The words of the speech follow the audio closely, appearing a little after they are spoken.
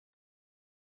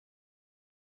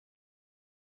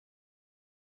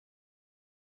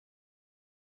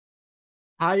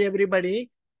Hi everybody,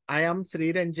 I am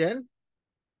Sreeranjan.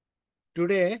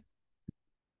 Today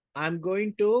I'm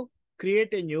going to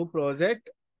create a new project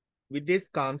with this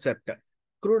concept,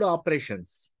 CRUD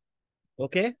operations.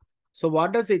 Okay, so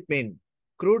what does it mean?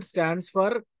 CRUD stands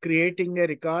for creating a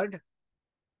record,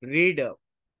 read,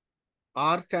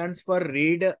 R stands for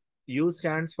read, U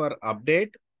stands for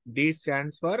update, D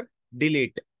stands for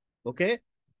delete. Okay,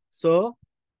 so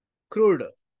CRUD,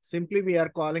 simply we are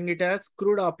calling it as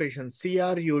CRUD operations,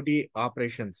 CRUD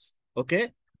operations.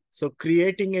 Okay, so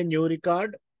creating a new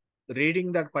record,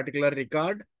 reading that particular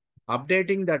record,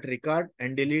 updating that record,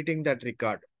 and deleting that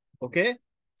record. Okay,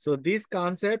 so this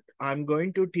concept I'm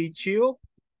going to teach you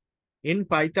in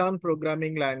Python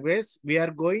programming language. We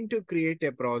are going to create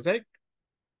a project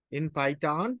in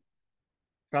Python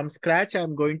from scratch.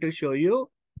 I'm going to show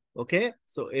you. Okay,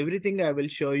 so everything I will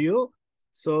show you.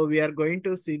 So we are going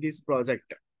to see this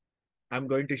project. I'm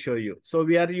going to show you. So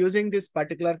we are using this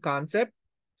particular concept,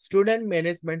 student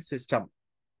management system.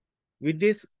 With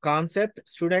this concept,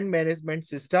 student management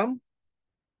system,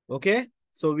 okay,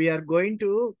 so we are going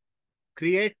to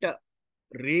create,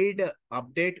 read,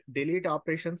 update, delete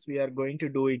operations. We are going to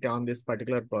do it on this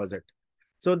particular project.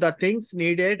 So the things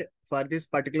needed for this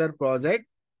particular project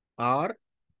are,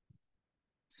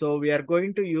 so we are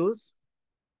going to use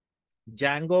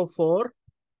Django 4.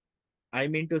 I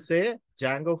mean to say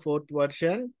Django 4th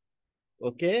version.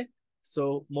 Okay,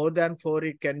 so more than 4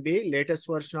 it can be, latest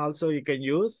version also you can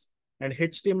use, and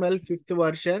HTML 5th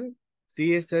version,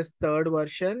 CSS 3rd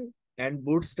version, and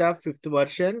Bootstrap 5th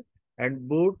version, and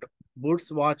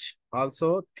Bootswatch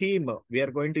also theme. We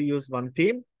are going to use one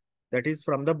theme that is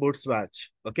from the Bootswatch.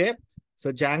 Okay,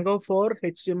 so Django 4,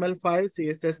 HTML 5,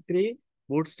 CSS 3,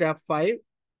 Bootstrap 5,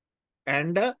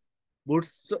 and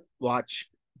Bootswatch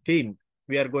theme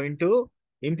we are going to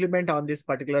implement on this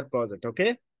particular project.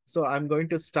 Okay, so I'm going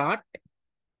to start.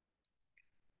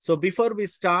 So before we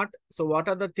start, so what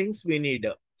are the things we need?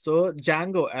 So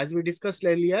Django, as we discussed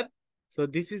earlier, so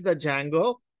this is the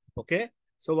Django. Okay,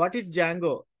 so what is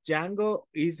Django? Django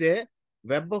is a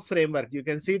web framework. You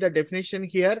can see the definition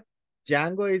here.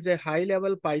 Django is a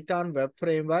high-level Python web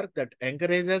framework that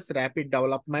encourages rapid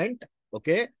development.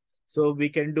 Okay, so we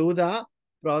can do the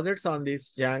projects on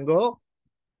this Django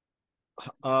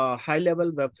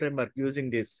high-level web framework using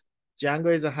this.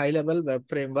 Django is a high-level web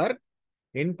framework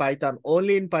in Python,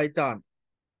 only in Python.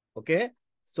 Okay,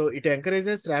 so it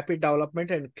encourages rapid development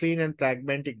and clean and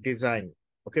pragmatic design.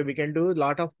 Okay, we can do a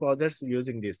lot of projects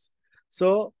using this.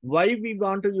 So why we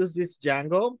want to use this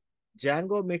Django?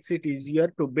 Django makes it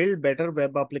easier to build better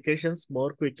web applications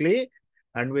more quickly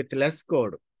and with less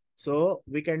code. So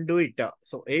we can do it.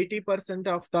 So 80%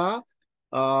 of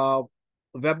the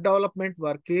web development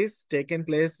work is taken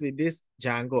place with this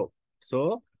Django.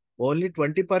 So only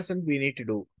 20% we need to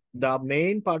do. The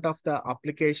main part of the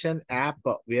application app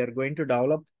we are going to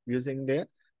develop using the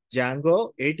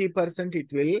Django, 80% it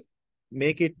will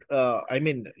make it,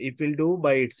 it will do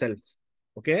by itself.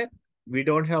 Okay, we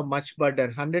don't have much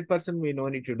burden. 100% we no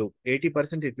need to do.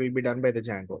 80% it will be done by the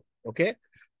Django. Okay,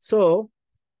 so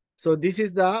this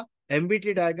is the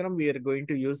MVT diagram we are going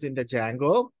to use in the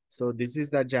Django. So this is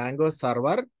the Django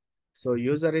server. So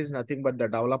user is nothing but the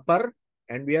developer.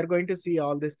 And we are going to see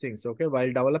all these things. Okay, while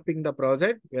developing the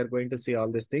project, we are going to see all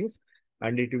these things.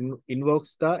 And it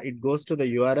invokes it goes to the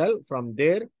URL. From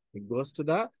there, it goes to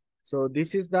the, so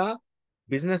this is the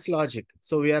business logic.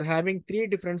 So we are having 3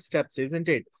 different steps, isn't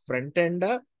it? Front end,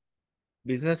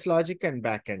 business logic, and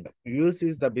back end. Use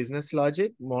is the business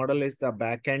logic, model is the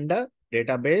back end,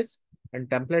 database, and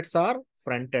templates are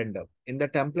front end. In the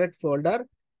template folder,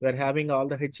 we're having all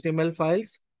the HTML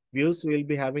files. Views will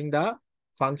be having the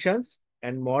functions,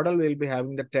 and model will be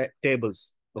having the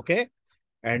tables. Okay,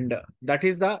 and that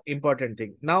is the important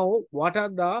thing. Now, what are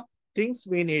the things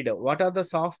we need? What are the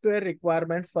software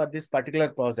requirements for this particular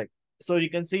project? So you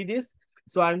can see this.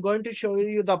 So I'm going to show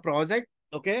you the project.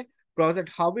 Okay, project,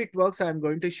 how it works, I'm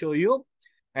going to show you.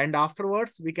 And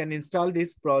afterwards, we can install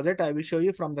this project. I will show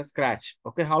you from the scratch.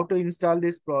 Okay, how to install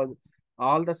this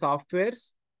all the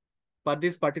softwares for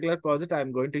this particular project,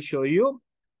 I'm going to show you.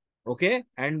 Okay,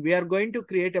 and we are going to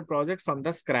create a project from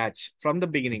the scratch, from the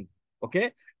beginning.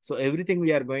 Okay, so everything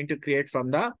we are going to create from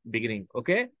the beginning.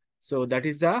 Okay, so that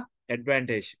is the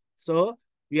advantage. So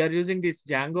we are using this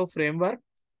Django framework.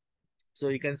 So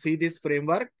you can see this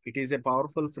framework. It is a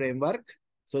powerful framework.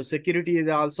 So security is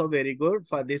also very good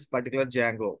for this particular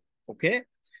Django. Okay,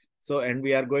 so and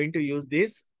we are going to use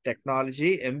this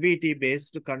technology MVT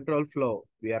based control flow.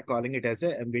 We are calling it as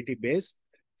a MVT based.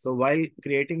 So while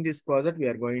creating this project, we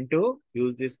are going to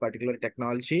use this particular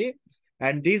technology.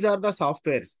 And these are the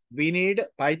softwares. We need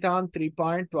Python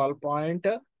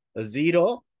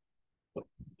 3.12.0,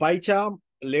 PyCharm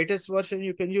latest version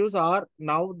you can use, or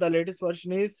now the latest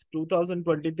version is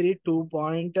 2023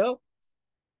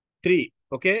 2.3.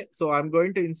 Okay, so I'm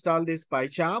going to install this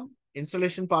PyCharm.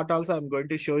 Installation part also I'm going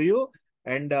to show you.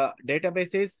 And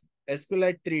database is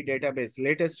SQLite 3 database,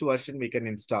 latest version we can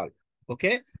install.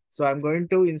 Okay, so I'm going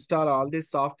to install all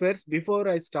these softwares. Before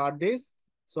I start this,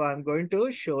 so I'm going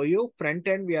to show you front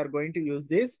end. We are going to use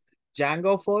this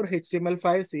Django 4, HTML5,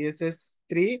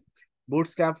 CSS3,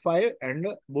 Bootstrap 5, and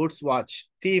Bootswatch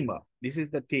theme. This is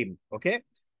the theme. Okay,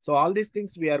 so all these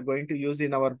things we are going to use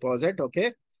in our project.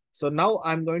 Okay, so now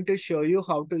I'm going to show you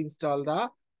how to install the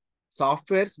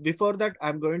softwares. Before that,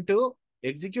 I'm going to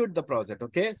execute the project.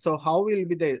 Okay, so how will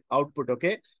be the output?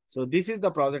 Okay, so this is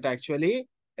the project actually,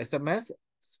 SMS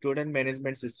student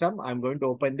management system. I'm going to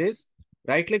open this,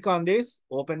 right click on this,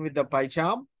 open with the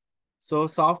PyCharm. So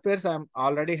softwares I'm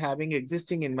already having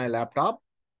existing in my laptop.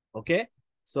 Okay,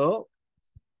 so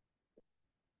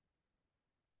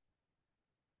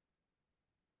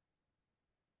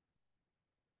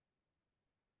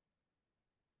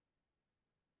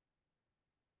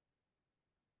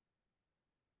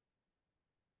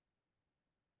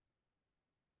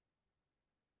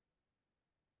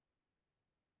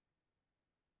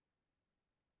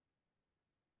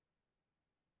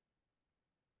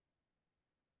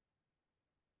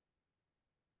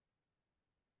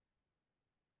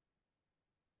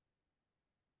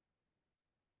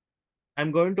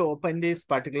I'm going to open this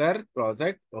particular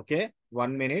project. Okay,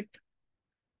 1 minute.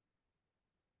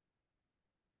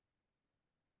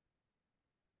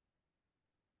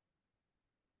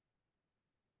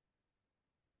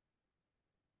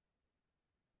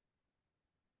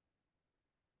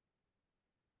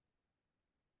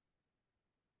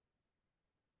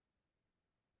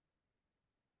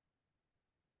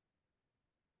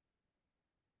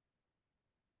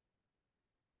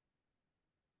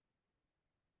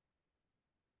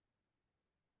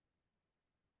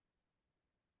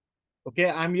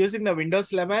 Okay, I'm using the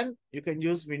Windows 11. You can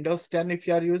use Windows 10. If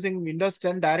you are using Windows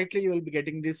 10 directly, you will be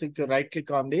getting this. If you right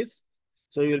click on this,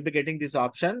 so you will be getting this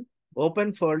option.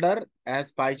 Open folder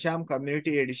as PyCharm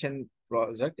Community Edition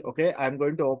project. Okay, I'm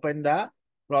going to open the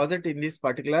project in this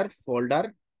particular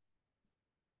folder,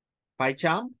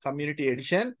 PyCharm Community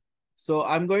Edition. So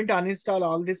I'm going to uninstall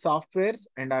all the softwares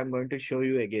and I'm going to show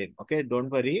you again. Okay, don't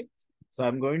worry. So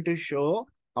I'm going to show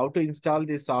how to install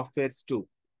these softwares too.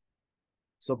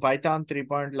 So Python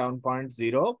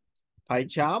 3.11.0,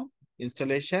 PyCharm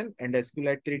installation and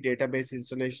SQLite 3 database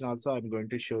installation also I'm going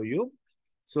to show you.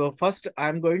 So first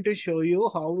I'm going to show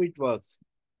you how it works,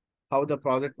 how the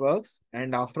project works.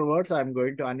 And afterwards, I'm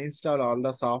going to uninstall all the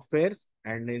softwares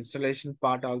and the installation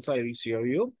part also I will show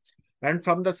you. And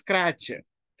from the scratch,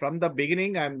 from the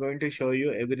beginning, I'm going to show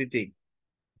you everything.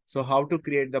 So how to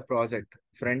create the project,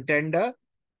 front end,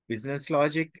 business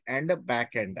logic and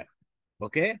back end.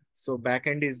 Okay, so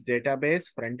backend is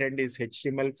database, front end is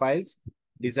HTML files,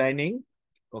 designing.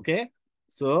 Okay,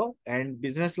 so and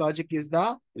business logic is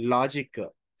the logic,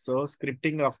 so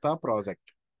scripting of the project.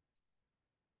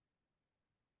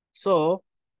 So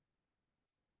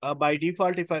by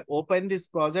default, if I open this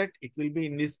project, it will be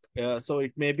in this. So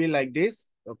it may be like this.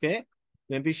 Okay,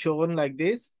 maybe shown like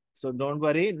this. So don't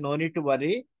worry, no need to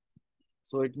worry.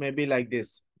 So it may be like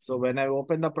this. So when I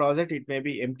open the project, it may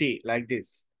be empty like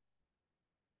this.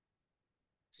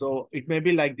 So it may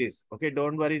be like this. Okay,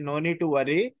 don't worry, no need to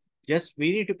worry. Just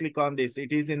we need to click on this.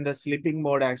 It is in the sleeping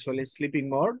mode, actually, sleeping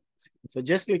mode. So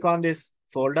just click on this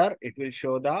folder. It will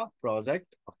show the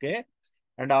project. Okay.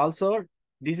 And also,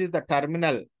 this is the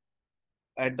terminal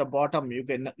at the bottom.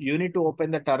 You need to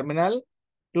open the terminal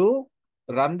to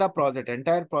run the project.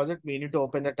 Entire project, we need to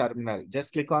open the terminal.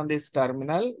 Just click on this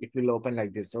terminal. It will open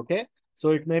like this. Okay. So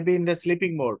it may be in the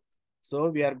sleeping mode. So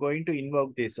we are going to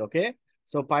invoke this. Okay.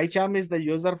 So PyCharm is the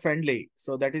user friendly.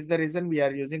 So that is the reason we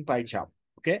are using PyCharm.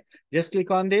 Okay. Just click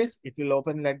on this. It will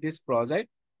open like this project.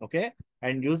 Okay.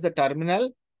 And use the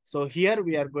terminal. So here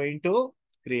we are going to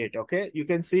create. Okay. You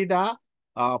can see the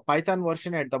Python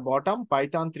version at the bottom.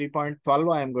 Python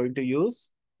 3.12 I am going to use.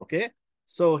 Okay.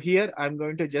 So here I'm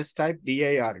going to just type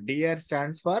dir. Dir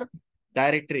stands for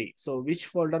directory. So which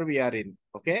folder we are in.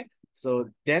 Okay. So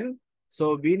then,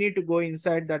 so we need to go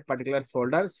inside that particular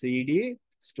folder, cd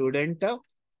student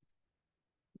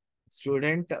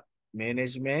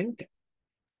management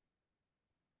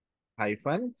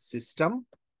hyphen system.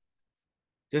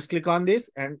 Just click on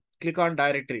this and click on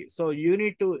directory. So you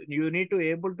need to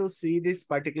able to see this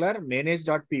particular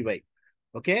manage.py.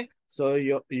 Okay. So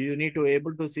you need to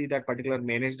able to see that particular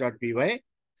manage.py.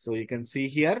 So you can see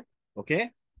here.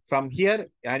 Okay. From here,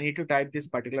 I need to type this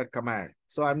particular command.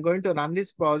 So I'm going to run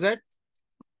this project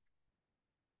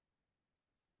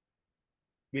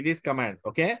with this command.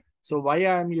 Okay. So why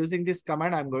I am using this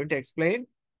command, I'm going to explain.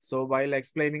 So while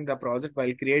explaining the project,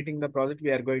 while creating the project,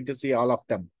 we are going to see all of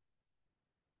them.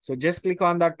 So just click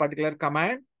on that particular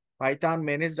command, Python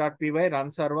manage.py run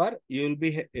server. You will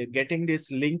be getting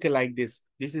this link like this.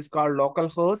 This is called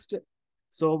localhost.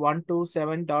 So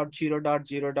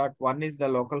 127.0.0.1 is the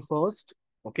local host.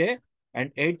 Okay.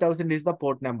 And 8000 is the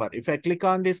port number. If I click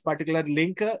on this particular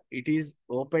link, it is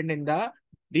opened in the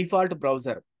default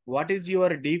browser. What is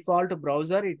your default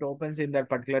browser? It opens in that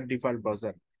particular default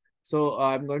browser. So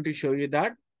I'm going to show you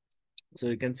that. So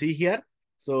you can see here.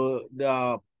 So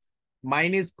the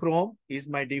mine is Chrome is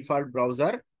my default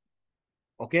browser.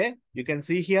 Okay. You can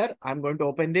see here. I'm going to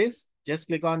open this. Just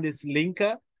click on this link.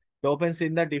 It opens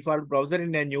in the default browser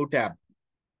in a new tab.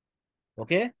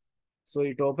 Okay. So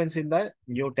it opens in the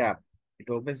new tab. It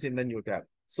opens in the new tab.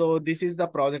 So this is the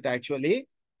project actually,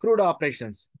 CRUD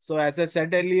operations. So as I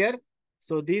said earlier,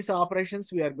 so these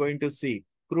operations we are going to see.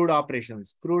 CRUD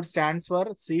operations. CRUD stands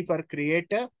for C for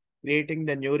create, creating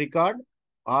the new record.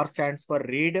 R stands for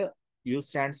read. U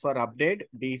stands for update.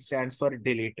 D stands for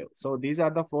delete. So these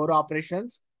are the four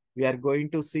operations we are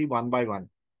going to see one by one.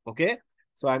 Okay.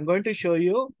 So I'm going to show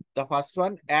you the first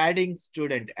one, adding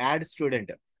student, add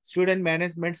student. Student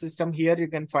management system. Here you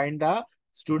can find the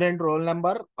student roll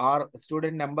number or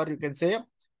student number. You can say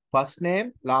first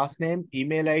name, last name,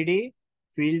 email ID,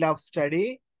 field of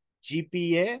study,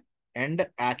 GPA, and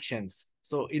actions.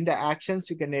 So in the actions,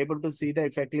 you can able to see the,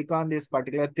 if I click on this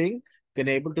particular thing, you can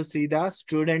able to see the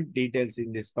student details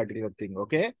in this particular thing.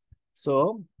 Okay.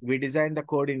 So we designed the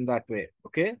code in that way.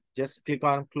 Okay. Just click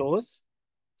on close.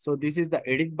 So this is the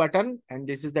edit button and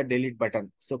this is the delete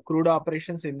button. So CRUD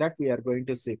operations in that we are going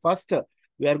to see. First,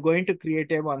 we are going to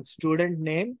create a one student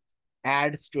name,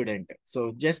 add student.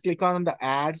 So just click on the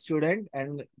add student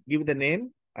and give the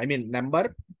name, I mean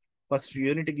number. First,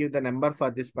 you need to give the number for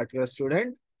this particular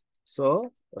student.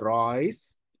 So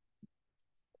Royce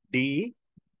D.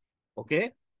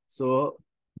 Okay. So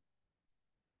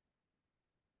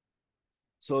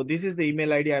this is the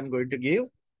email ID I'm going to give.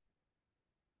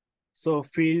 So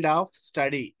field of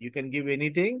study, you can give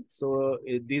anything. So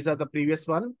these are the previous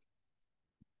one.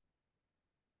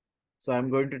 So I'm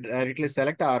going to directly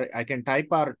select, or I can type,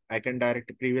 or I can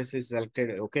direct previously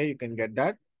selected. Okay, you can get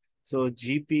that. So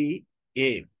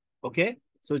GPA. Okay.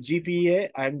 So GPA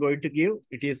I'm going to give,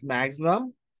 it is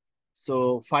maximum.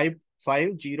 So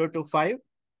 0 to 5.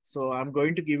 So I'm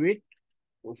going to give it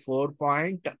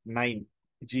 4.9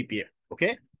 GPA.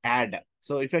 Okay. Add.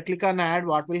 So if I click on add,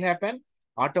 what will happen?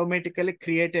 Automatically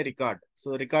create a record.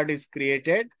 So record is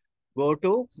created. Go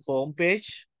to home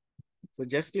page. So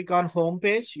just click on home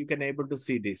page. You can able to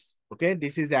see this. Okay.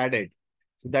 This is added.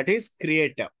 So that is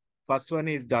creator. First one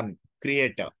is done.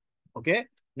 Creator. Okay.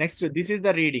 Next, this is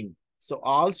the reading. So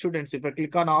all students, if I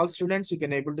click on all students, you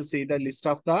can able to see the list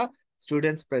of the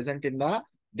students present in the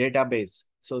database.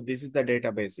 So this is the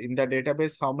database. In the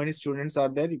database, how many students are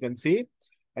there? You can see.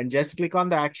 And just click on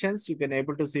the actions. You can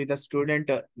able to see the student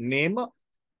name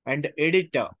and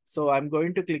editor. So I'm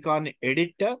going to click on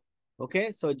editor.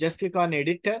 Okay. So just click on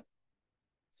editor.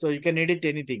 So you can edit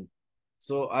anything.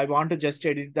 So I want to just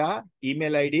edit the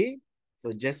email ID.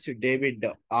 So just David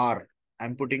R.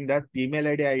 I'm putting that email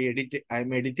ID.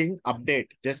 I'm editing update.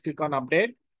 Just click on update.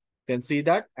 You can see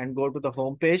that and go to the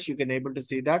home page. You can able to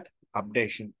see that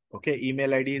updation. Okay.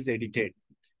 Email ID is edited.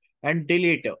 And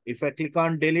delete. If I click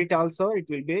on delete also, it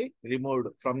will be removed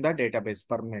from the database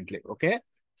permanently. Okay.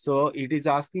 So it is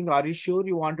asking, are you sure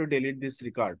you want to delete this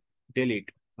record? Delete.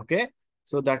 Okay.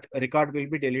 So that record will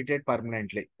be deleted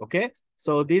permanently. Okay.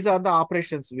 So these are the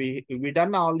operations. We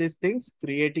done all these things,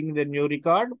 creating the new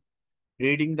record,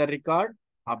 reading the record,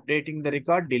 updating the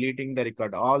record, deleting the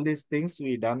record. All these things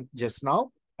we done just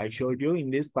now. I showed you in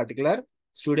this particular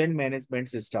student management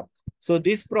system. So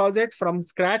this project from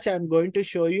scratch, I'm going to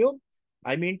show you.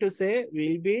 I mean to say,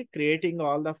 we'll be creating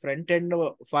all the front end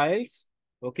files.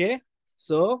 Okay.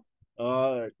 So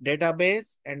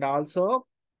database and also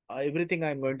everything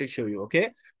I'm going to show you.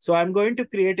 Okay. So I'm going to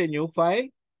create a new file.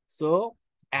 So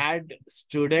add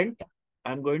student.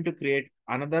 I'm going to create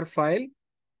another file.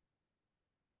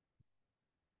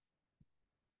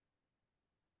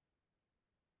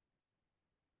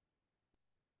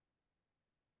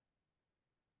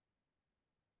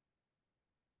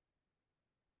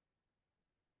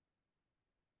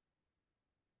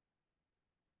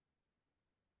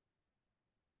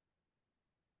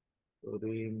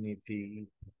 Reniti.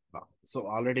 So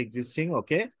already existing.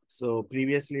 Okay. So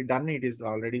previously done, it is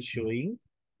already showing.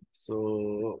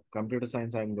 So computer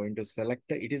science, I'm going to select.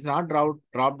 It is not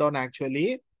drop down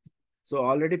actually. So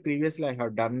already previously I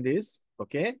have done this.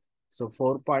 Okay. So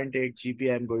 4.8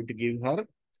 GP I'm going to give her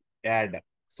add.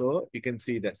 So you can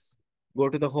see this. Go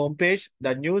to the home page.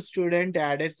 The new student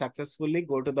added successfully.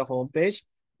 Go to the home page.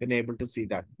 You're able to see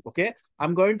that. Okay.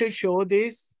 I'm going to show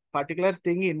this particular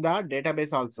thing in the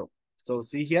database also. So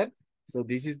see here. So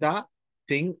this is the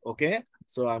thing. Okay.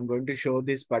 So I'm going to show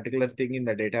this particular thing in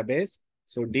the database.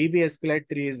 So DB SQLite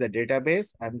 3 is the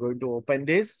database. I'm going to open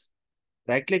this.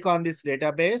 Right click on this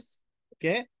database.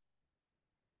 Okay.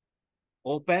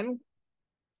 Open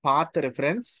path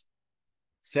reference.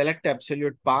 Select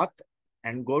absolute path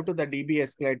and go to the DB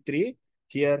SQLite 3.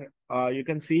 Here you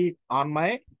can see on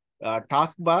my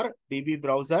taskbar DB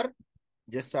browser.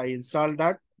 Just I installed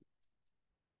that.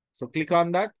 So click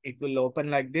on that. It will open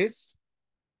like this.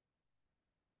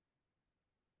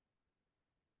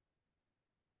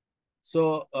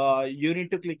 So you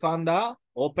need to click on the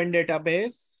open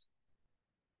database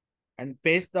and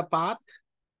paste the path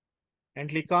and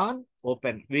click on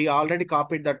open. We already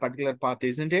copied that particular path,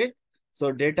 isn't it?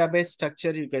 So database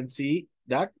structure, you can see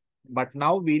that. But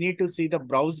now we need to see the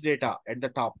browse data at the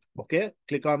top. Okay.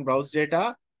 Click on browse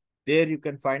data. There you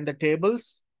can find the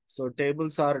tables. So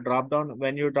tables are drop down.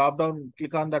 When you drop down,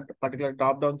 click on that particular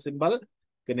drop down symbol. You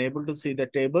can able to see the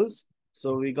tables.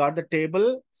 So we got the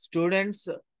table. Students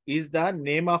is the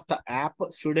name of the app.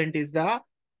 Student is the,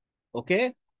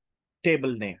 okay,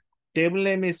 table name. Table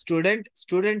name is student.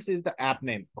 Students is the app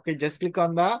name. Okay, just click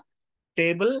on the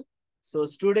table. So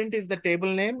student is the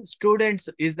table name. Students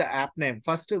is the app name.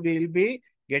 First, we will be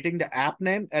getting the app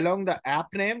name. Along the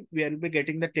app name, we will be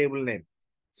getting the table name.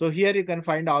 So here you can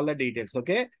find all the details.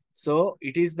 Okay, so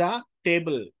it is the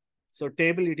table. So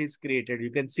table it is created.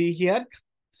 You can see here.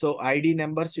 So ID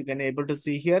numbers you can able to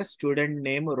see here. Student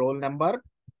name, roll number.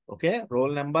 Okay,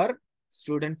 roll number,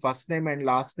 student first name and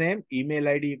last name, email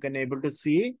ID you can able to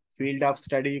see, field of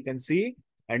study you can see,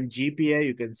 and GPA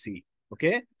you can see.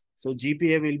 Okay, so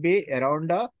GPA will be around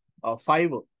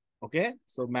 5. Okay,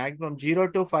 so maximum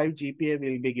 0 to 5 GPA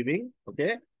will be giving.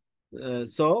 Okay,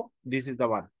 so this is the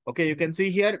one. Okay, you can see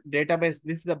here database.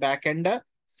 This is the back end.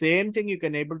 Same thing you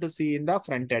can able to see in the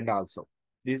front end also.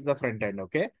 This is the front end.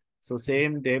 Okay, so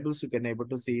same tables you can able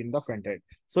to see in the front end.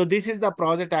 So this is the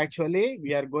project actually.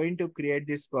 We are going to create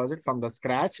this project from the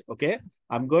scratch. Okay,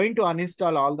 I'm going to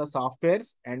uninstall all the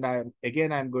softwares and I'm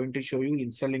going to show you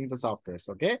installing the softwares.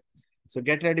 Okay, so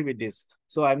get ready with this.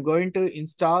 So I'm going to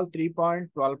install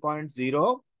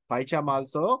 3.12.0 PyCharm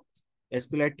also.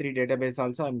 SQLite 3 database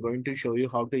also, I'm going to show you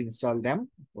how to install them.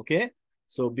 Okay.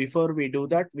 So before we do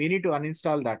that, we need to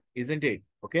uninstall that, isn't it?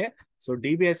 Okay. So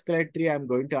DB SQLite 3, I'm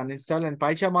going to uninstall, and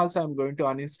PyCharm also, I'm going to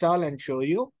uninstall and show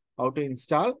you how to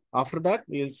install. After that,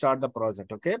 we will start the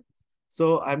project. Okay.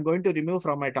 So I'm going to remove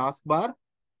from my taskbar.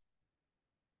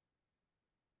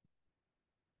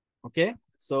 Okay.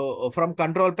 So from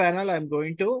control panel, I'm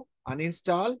going to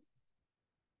uninstall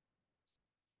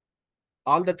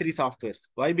all the 3 softwares.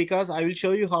 Why? Because I will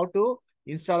show you how to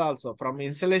install also. From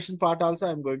installation part also,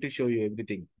 I'm going to show you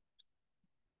everything.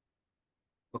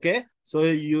 Okay. So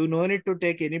you no need to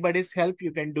take anybody's help.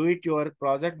 You can do it your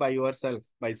project by yourself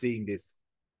by seeing this.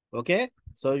 Okay.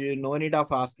 So you no need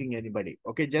of asking anybody.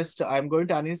 Okay. Just I'm going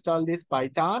to uninstall this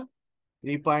Python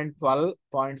 3.12.0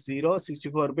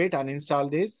 64-bit. Uninstall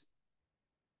this.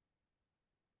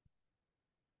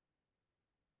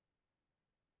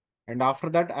 And after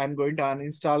that, I'm going to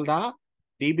uninstall the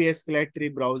DB SQLite 3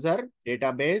 browser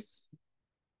database.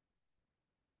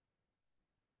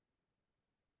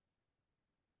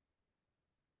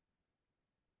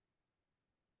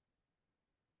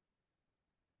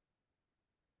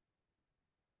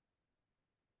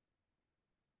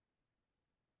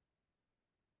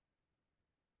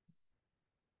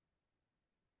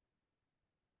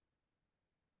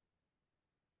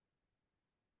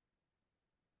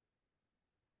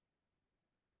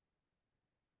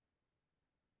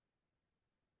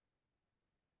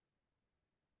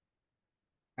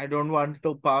 I don't want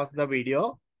to pause the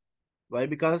video. Why?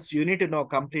 Because you need to know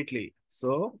completely.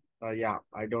 So, yeah,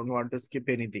 I don't want to skip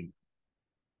anything.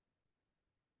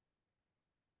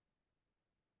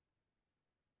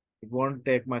 It won't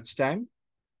take much time.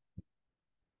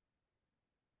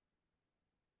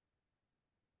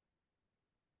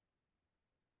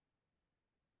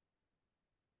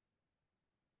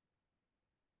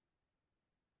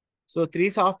 So 3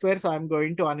 softwares I'm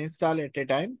going to uninstall at a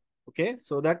time. Okay,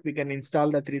 so that we can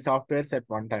install the 3 softwares at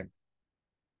one time.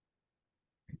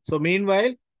 So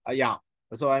meanwhile, yeah,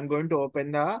 so I'm going to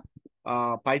open the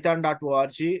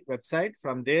python.org website.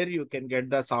 From there, you can get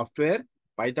the software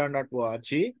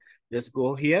python.org. Just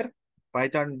go here,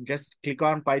 Python, just click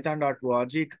on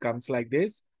python.org. It comes like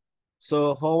this.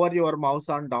 So hover your mouse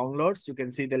on downloads, you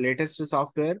can see the latest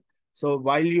software. So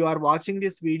while you are watching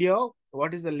this video,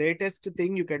 what is the latest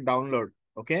thing you can download?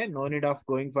 Okay, no need of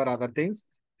going for other things.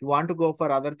 If you want to go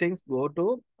for other things, go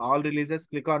to all releases,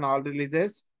 click on all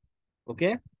releases.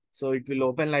 Okay, so it will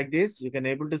open like this. You can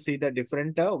able to see the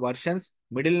different versions.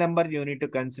 Middle number you need to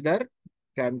consider.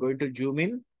 Okay, I'm going to zoom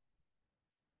in.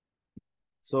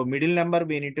 So middle number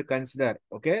we need to consider.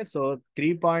 Okay, so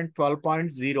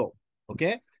 3.12.0.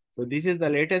 Okay, so this is the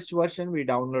latest version we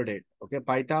downloaded. Okay,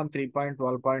 Python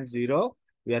 3.12.0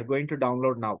 we are going to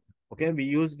download now. Okay, we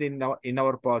used in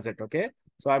our project. Okay,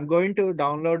 so I'm going to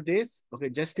download this. Okay,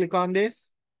 just click on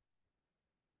this.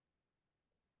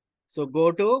 So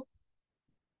go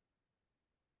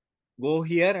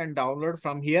here and download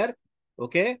from here.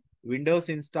 Okay, Windows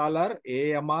installer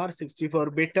AMR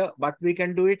 64-bit, but we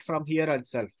can do it from here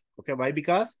itself. Okay, why?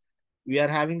 Because we are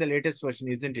having the latest version,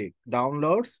 isn't it?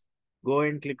 Downloads, go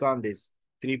and click on this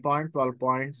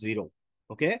 3.12.0.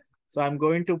 Okay, so I'm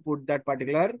going to put that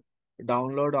particular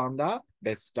download on the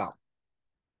desktop.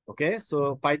 Okay,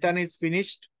 so Python is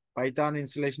finished. Python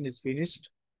installation is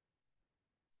finished.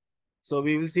 So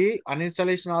we will see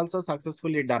uninstallation also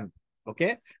successfully done.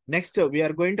 Okay. Next, we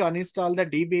are going to uninstall the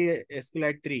DB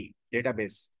SQLite 3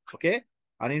 database. Okay.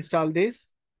 Uninstall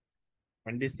this.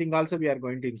 And this thing also we are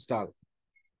going to install.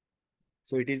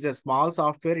 So it is a small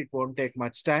software. It won't take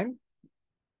much time.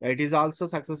 It is also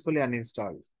successfully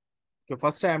uninstalled. Okay.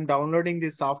 First, I am downloading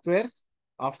these softwares.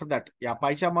 After that, yeah,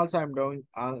 PyCharm also I'm going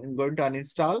to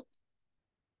uninstall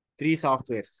 3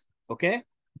 softwares. Okay.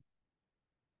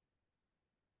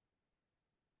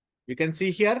 You can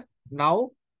see here now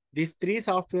these 3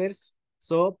 softwares.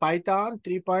 So Python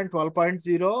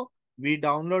 3.12.0 we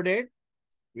downloaded.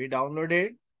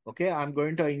 Okay, I'm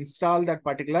going to install that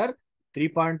particular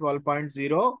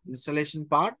 3.12.0 installation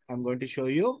part. I'm going to show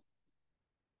you.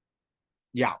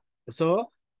 Yeah.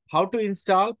 So how to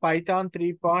install Python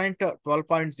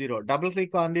 3.12.0? Double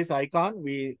click on this icon.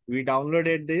 We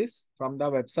downloaded this from the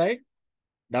website.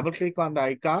 Double click on the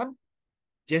icon.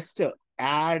 Just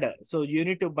add. So you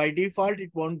need to, by default,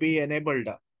 it won't be enabled.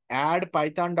 Add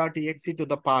python.exe to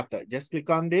the path. Just click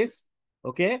on this.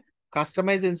 Okay.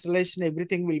 Customize installation,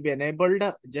 everything will be enabled.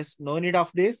 Just no need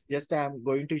of this. Just I'm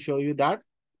going to show you that.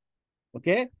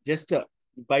 Okay. Just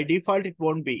by default, it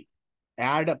won't be.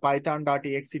 Add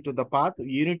python.exe to the path.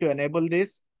 You need to enable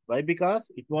this. Why?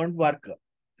 Because it won't work.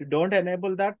 If you don't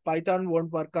enable that, Python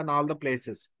won't work on all the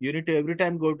places. You need to every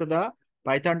time go to the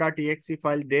python.exe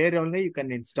file. There only you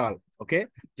can install. Okay.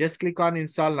 Just click on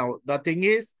install now. The thing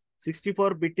is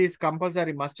 64-bit is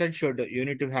compulsory, must and should. You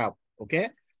need to have. Okay.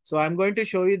 So I'm going to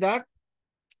show you that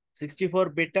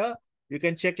 64-bit. You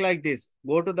can check like this.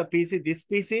 Go to the PC, this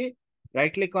PC,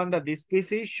 right click on the this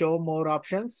PC, show more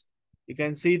options. You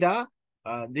can see the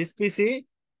this PC,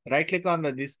 right click on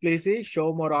the this PC,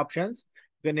 show more options.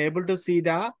 You can able to see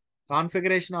the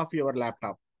configuration of your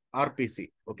laptop or PC.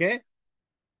 Okay.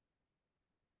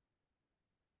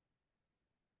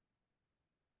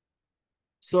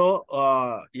 So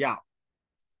yeah,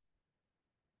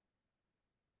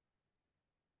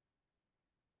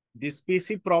 this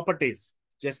PC properties.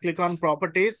 Just click on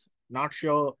properties, not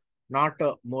show, not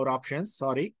more options.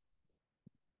 Sorry.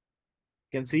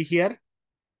 You can see here.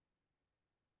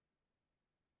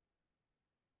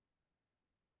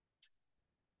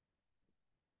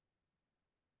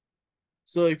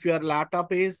 So if your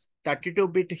laptop is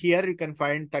 32-bit here, you can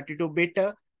find 32-bit.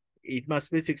 It must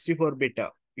be 64-bit.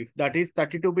 If that is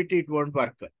 32-bit, it won't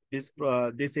work. This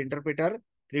interpreter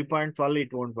 3.12,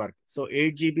 it won't work. So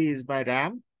 8 GB is my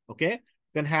RAM. Okay.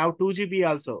 You can have 2 GB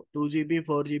also. 2 GB,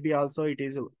 4 GB also it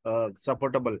is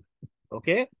supportable.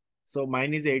 Okay. So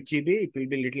mine is 8 GB. It will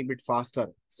be a little bit faster.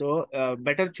 So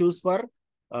better choose for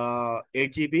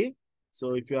 8 GB.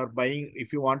 So if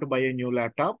you want to buy a new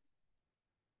laptop,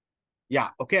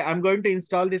 yeah, okay. I'm going to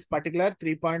install this particular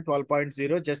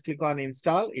 3.12.0. Just click on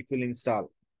install. It will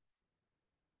install.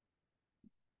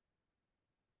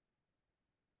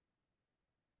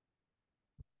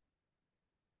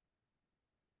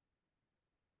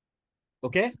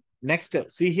 Okay. Next,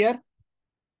 see here.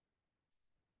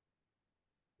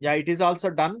 Yeah, it is also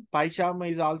done. PyCharm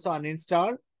is also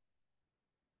uninstalled.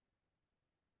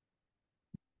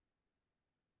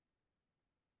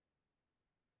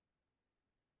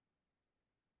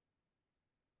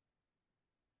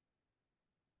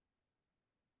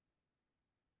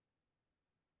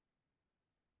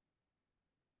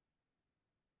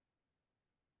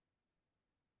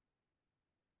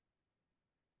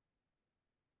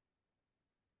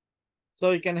 So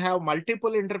you can have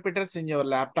multiple interpreters in your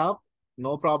laptop,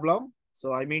 no problem.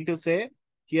 So I mean to say,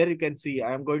 here you can see,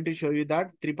 I am going to show you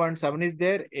that 3.7 is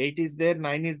there, 8 is there,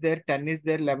 9 is there, 10 is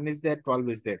there, 11 is there, 12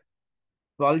 is there.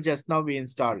 12 just now we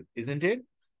installed, isn't it?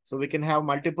 So we can have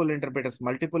multiple interpreters.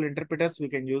 Multiple interpreters we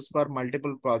can use for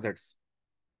multiple projects.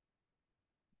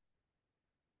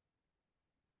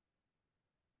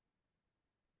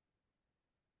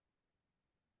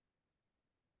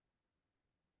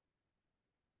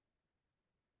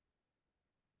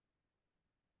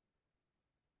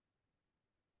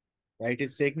 Right? It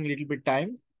is taking a little bit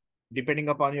time. Depending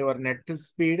upon your net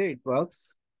speed, it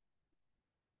works.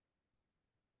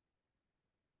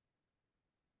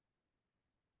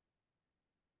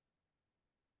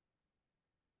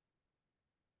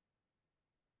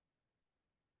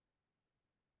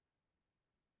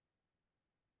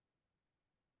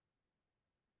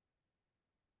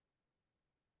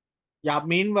 Yeah,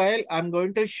 meanwhile, I'm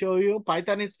going to show you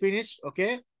Python is finished.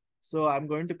 Okay. So I'm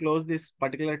going to close this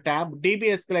particular tab, DB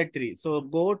SQLite 3. So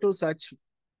go to search,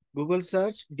 Google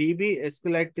search DB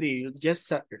SQLite 3. You just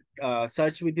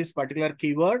search with this particular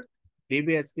keyword,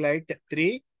 DB SQLite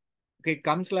 3. Okay, it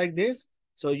comes like this.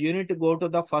 So you need to go to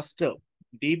the first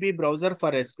DB browser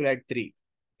for SQLite 3.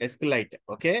 SQLite.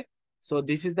 Okay. So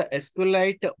this is the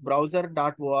SQLite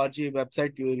browser.org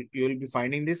website. You will be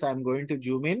finding this. I'm going to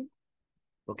zoom in.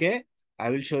 Okay, I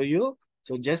will show you.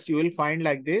 So just you will find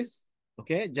like this.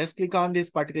 Okay, just click on this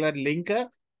particular link.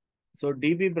 So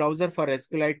DB browser for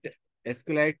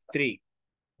SQLite 3.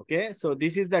 Okay, so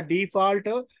this is the default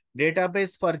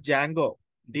database for Django.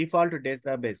 Default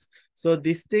database. So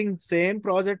this thing, same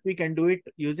project, we can do it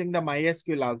using the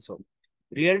MySQL also.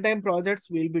 Real-time projects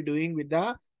we'll be doing with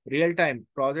the real-time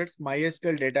projects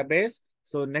MySQL database.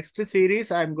 So next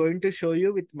series, I'm going to show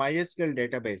you with MySQL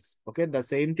database. Okay, the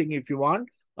same thing if you want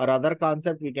or other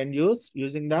concept we can use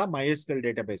using the MySQL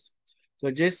database. So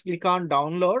just click on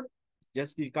download.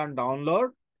 Just click on download.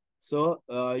 So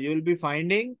you will be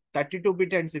finding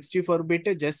 32-bit and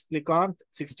 64-bit. Just click on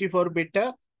 64-bit.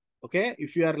 Okay,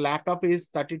 if your laptop is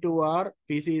 32 or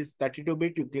PC is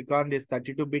 32-bit, you click on this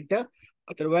 32-bit.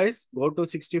 Otherwise, go to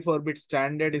 64-bit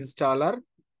standard installer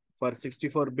for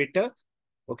 64-bit.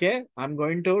 Okay, I'm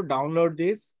going to download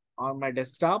this on my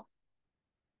desktop.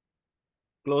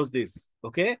 Close this.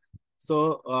 Okay,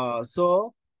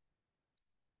 so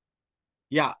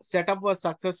yeah, setup was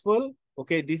successful.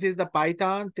 Okay, this is the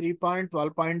Python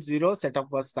 3.12.0 setup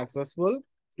was successful.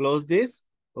 Close this.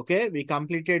 Okay, we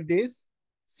completed this.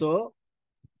 So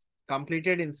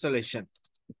completed installation.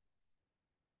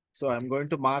 So I'm going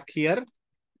to mark here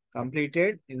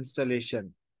completed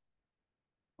installation.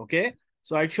 Okay,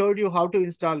 so I showed you how to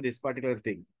install this particular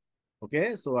thing.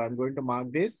 Okay, so I'm going to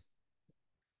mark this.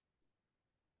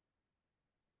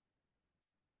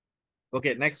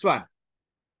 Okay, next one.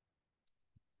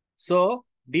 So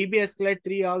DB SQLite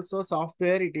 3 also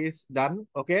software, it is done.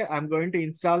 Okay, I'm going to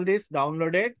install this,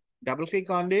 download it, double click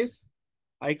on this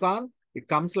icon. It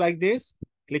comes like this.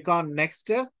 Click on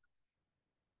next.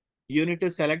 You need to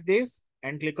select this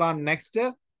and click on next.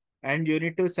 And you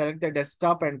need to select the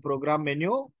desktop and program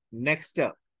menu, next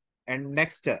and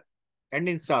next and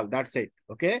install. That's it.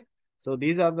 Okay. So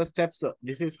these are the steps.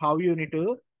 This is how you need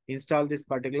to install this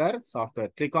particular software.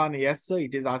 Click on yes.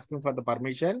 It is asking for the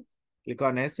permission. Click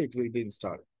on yes. It will be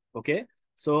installed. Okay.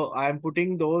 So I am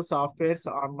putting those softwares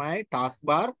on my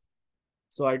taskbar.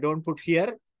 So I don't put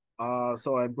here.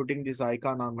 So I'm putting this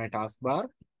icon on my taskbar.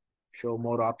 Show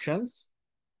more options.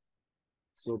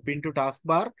 So pin to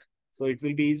taskbar. So it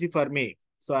will be easy for me.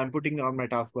 So I'm putting on my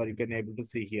taskbar. You can able to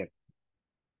see here.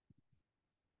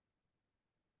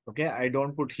 Okay, I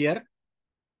don't put here.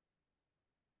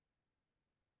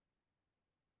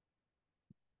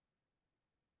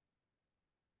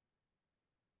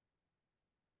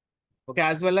 Okay,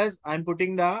 as well as I'm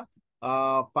putting the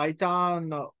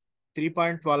Python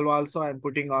 3.12 also I'm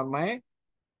putting on my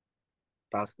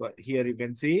taskbar. Here you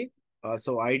can see.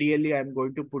 So ideally I'm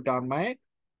going to put on my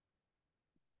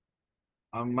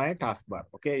taskbar.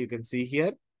 Okay, you can see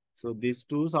here. So these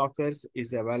two softwares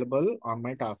is available on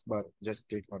my taskbar. Just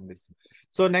click on this.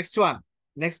 So next one,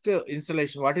 next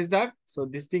installation. What is that? So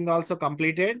this thing also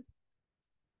completed.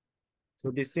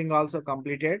 So this thing also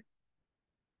completed.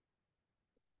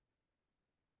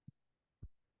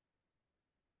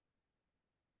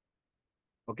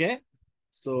 Okay.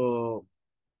 So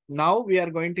now we are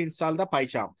going to install the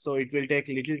PyCharm. So it will take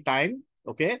little time.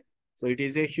 Okay. So it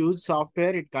is a huge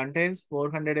software. It contains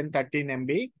 413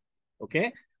 MB.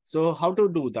 Okay. So how to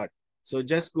do that? So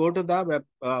just go to the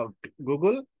web,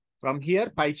 Google. From here,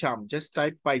 PyCharm. Just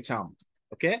type PyCharm.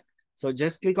 Okay. So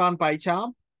just click on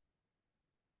PyCharm.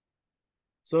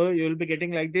 So you will be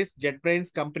getting like this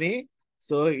JetBrains company.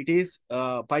 So it is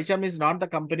PyCharm is not the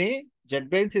company.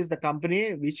 JetBrains is the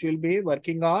company which will be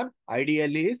working on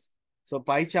IDL is. So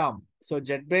PyCharm. So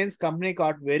JetBrains company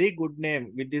got very good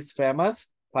name with this famous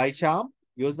PyCharm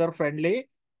user friendly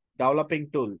developing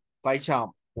tool.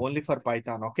 PyCharm only for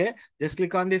Python. Okay. Just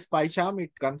click on this PyCharm.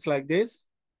 It comes like this.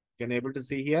 You can able to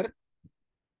see here.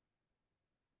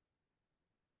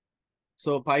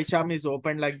 So PyCharm is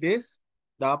open like this.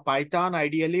 The Python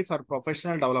ideally for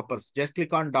professional developers. Just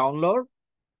click on download.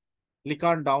 Click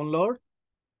on download.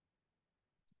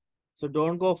 So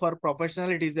don't go for professional.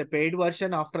 It is a paid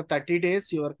version. After 30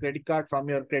 days, your credit card from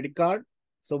your credit card.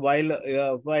 So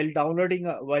while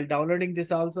downloading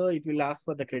this also, it will ask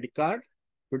for the credit card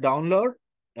to download.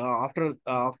 After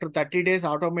 30 days,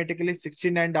 automatically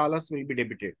 $69 will be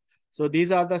debited. So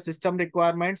these are the system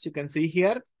requirements you can see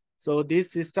here. So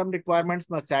these system requirements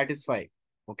must satisfy.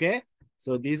 Okay.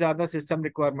 So these are the system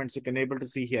requirements you can able to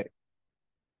see here.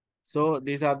 So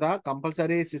these are the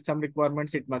compulsory system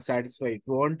requirements it must satisfy. It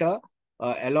won't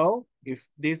allow if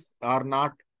these are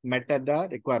not met at the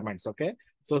requirements. Okay.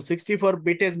 So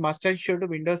 64-bit is must and should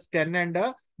Windows 10 and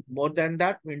more than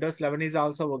that Windows 11 is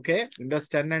also okay. Windows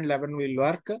 10 and 11 will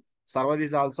work. Server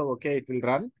is also okay. It will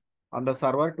run on the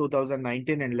server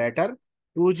 2019 and later.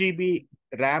 2 GB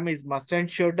RAM is must and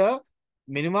should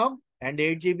minimum, and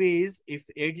 8 GB is if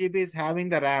 8 GB is having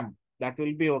the RAM, that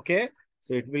will be okay.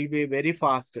 So it will be very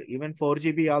fast. Even 4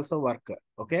 GB also work.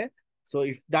 Okay. So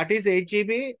if that is 8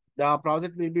 GB, the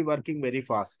project will be working very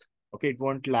fast. Okay. It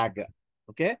won't lag.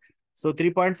 Okay. So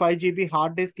 3.5 GB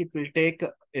hard disk, it will take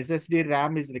SSD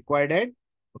RAM is required.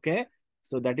 Okay.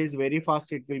 So that is very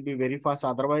fast. It will be very fast.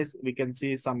 Otherwise, we can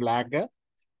see some lag.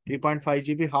 3.5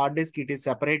 GB hard disk, it is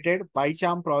separated.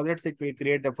 PyCharm projects, it will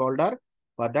create a folder.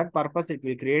 For that purpose, it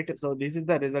will create. So this is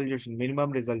the resolution,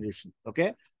 minimum resolution.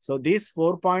 Okay. So these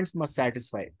 4 points must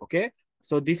satisfy. Okay.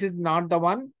 So this is not the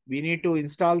one. We need to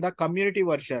install the community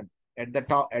version at the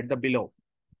top, at the below.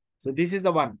 So this is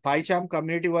the one. PyCharm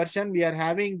community version. We are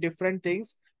having different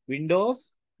things.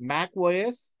 Windows, Mac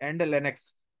OS, and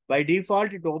Linux. By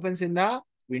default, it opens in the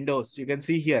Windows. You can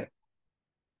see here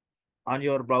on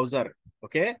your browser.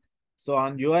 Okay. So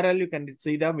on URL, you can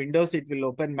see the Windows, it will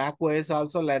open. Mac OS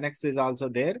also, Linux is also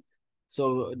there.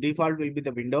 So default will be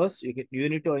the Windows. You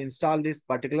need to install this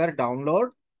particular download.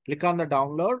 Click on the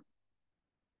download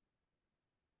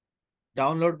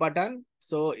button.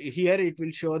 So here it will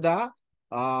show the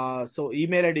so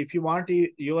email ID. If you want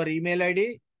your email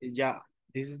ID, yeah,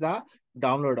 this is the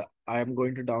download. I am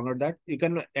going to download that. You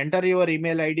can enter your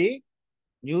email ID.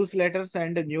 Newsletters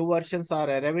and new versions are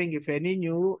arriving. If any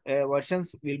new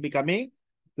versions will be coming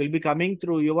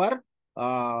through your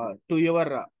to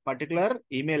your particular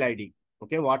email ID.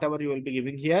 Okay, whatever you will be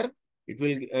giving here,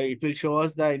 it will show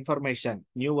us the information.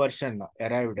 New version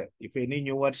arrived. If any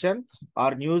new version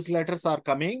or newsletters are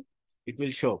coming, it will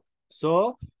show.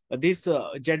 So this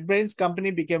JetBrains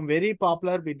company became very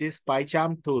popular with this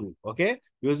PyCharm tool. Okay,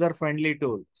 user friendly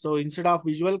tool. So instead of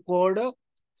visual code,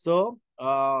 so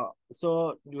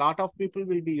lot of people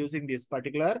will be using this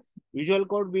particular visual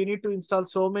code. We need to install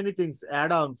so many things,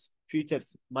 add-ons,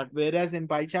 features. But whereas in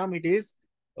PyCharm, it is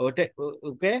okay.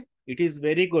 It is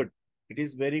very good. It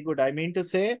is very good. I mean to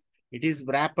say, it is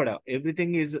wrapped.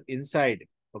 Everything is inside.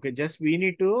 Okay, just we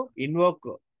need to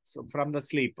invoke from the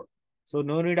sleep. So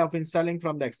no need of installing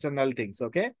from the external things.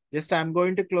 Okay, just I'm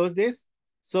going to close this.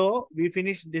 So we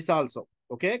finished this also.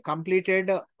 Okay,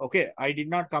 completed. Okay, I did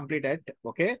not complete it.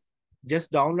 Okay.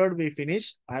 Just download, we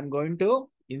finish. I'm going to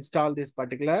install this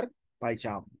particular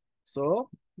PyCharm. So,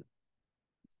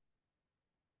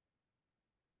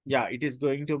 yeah, it is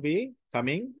going to be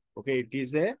coming. Okay, it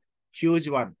is a huge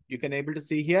one. You can able to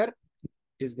see here.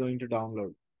 It is going to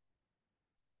download.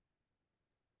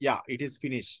 Yeah, it is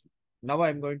finished. Now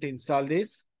I'm going to install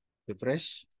this.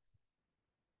 Refresh.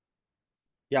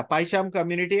 Yeah, PyCharm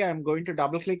community. I'm going to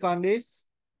double click on this.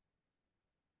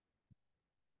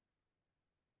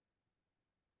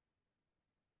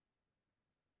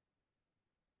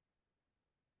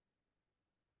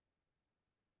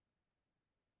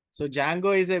 So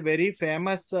Django is a very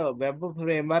famous web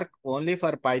framework only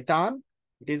for Python.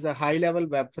 It is a high-level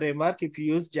web framework. If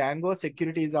you use Django,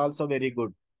 security is also very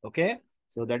good. Okay.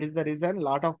 So that is the reason a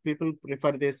lot of people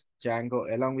prefer this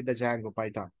Django along with the Django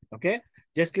Python. Okay.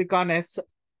 Just click on S.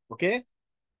 Okay.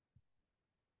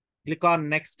 Click on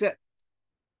next.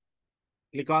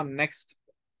 Click on next.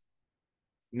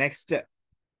 Next.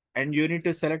 And you need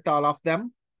to select all of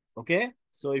them. Okay.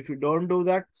 So if you don't do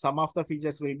that, some of the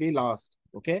features will be lost.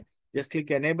 Okay. Just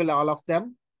click enable all of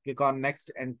them. Click on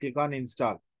next and click on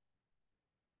install.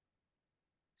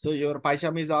 So your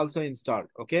PyCharm is also installed.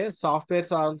 Okay.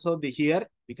 Softwares are also here.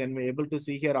 You can be able to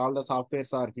see here all the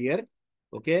softwares are here.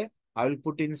 Okay. I will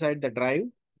put inside the drive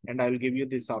and I will give you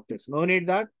the softwares. No need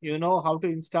that. You know how to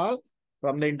install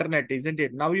from the internet, isn't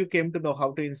it? Now you came to know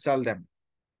how to install them.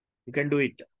 You can do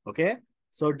it. Okay.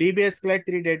 So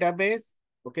DB-SQLite3 database.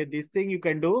 Okay. This thing you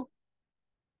can do.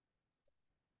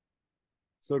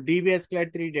 So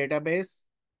DB-SQLite3 database.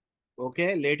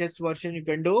 Okay. Latest version you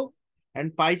can do.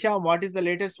 And PyCharm, what is the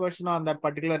latest version on that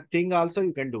particular thing also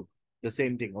you can do the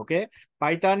same thing. Okay.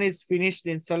 Python is finished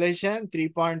installation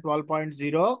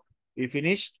 3.12.0. We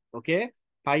finished. Okay.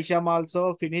 PyCharm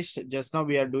also finished. Just now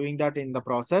we are doing that in the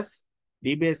process.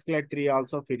 DB-SQLite3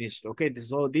 also finished. Okay.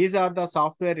 So these are the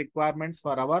software requirements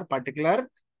for our particular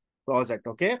project.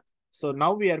 Okay. So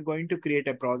now we are going to create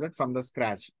a project from the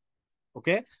scratch.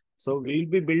 Okay. So we'll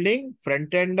be building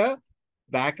front end,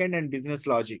 backend, and business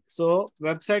logic. So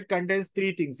website contains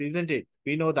three things, isn't it?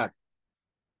 We know that.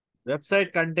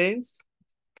 Website contains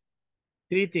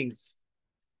three things.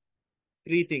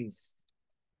 Three things.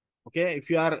 Okay. If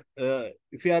you are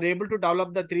able to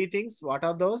develop the three things, what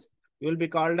are those? You will be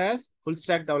called as full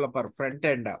stack developer, front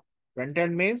end. Front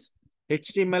end means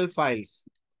HTML files.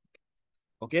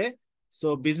 Okay.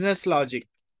 So business logic.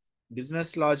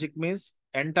 Business logic means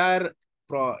entire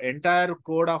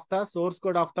code of the source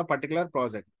code of the particular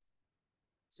project.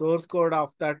 Source code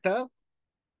of that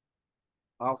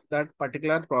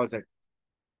particular project.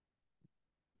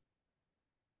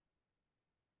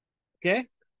 Okay.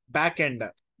 Backend.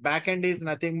 Backend is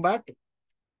nothing but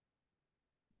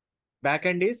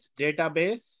backend is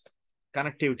database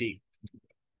connectivity.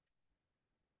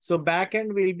 So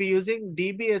backend will be using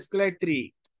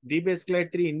DB-SQLite3.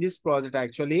 DB-SQLite3 in this project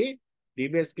actually.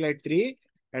 DB-SQLite3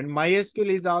 and MySQL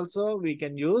is also we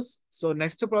can use. So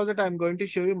next project I'm going to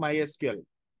show you MySQL.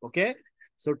 Okay.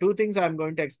 So two things I'm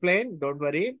going to explain. Don't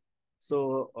worry.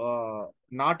 So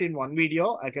not in one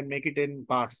video. I can make it in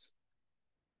parts.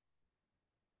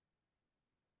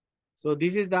 So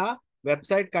this is the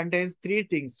website contains three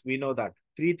things. We know that.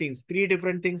 Three things. Three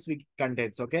different things we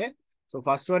contains. Okay. So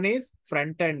first one is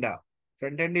front end.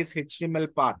 Front end is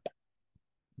HTML part.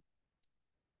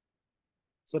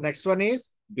 So next one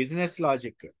is business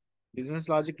logic. Business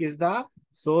logic is the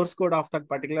source code of that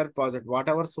particular project.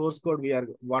 Whatever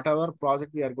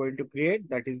project we are going to create,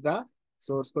 that is the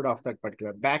source code of that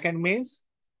particular. Backend means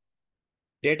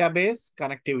database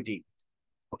connectivity.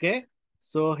 Okay.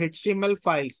 So HTML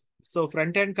files. So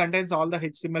front end contains all the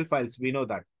HTML files. We know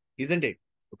that, isn't it?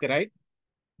 Okay, right?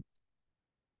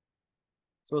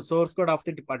 So source code of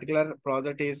the particular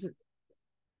project is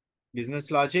business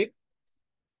logic.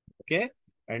 Okay.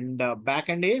 And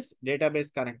backend is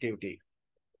database connectivity.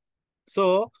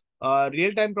 So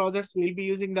real-time projects will be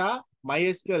using the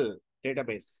MySQL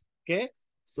database. Okay.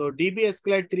 So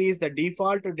DB-SQLite3 is the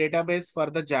default database for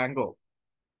the Django.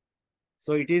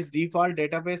 So it is default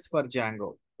database for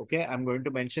Django. Okay. I'm going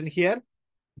to mention here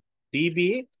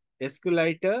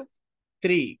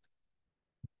DB-SQLite3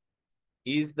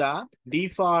 is the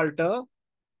default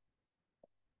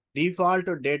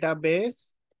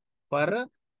database for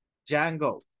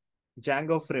Django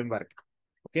framework.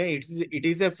 Okay, it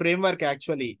is a framework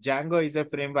actually. Django is a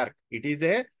framework. It is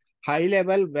a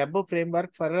high-level web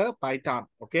framework for Python.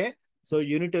 Okay, so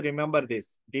you need to remember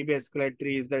this. DB-SQLite3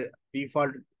 is the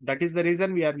default. That is the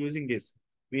reason we are using this.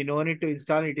 We no need to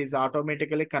install. It is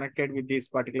automatically connected with this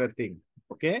particular thing.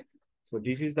 Okay, so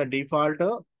this is the default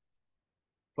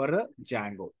for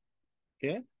Django.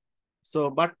 Okay, so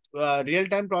but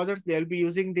real-time projects they will be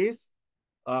using this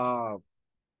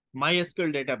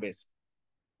MySQL database.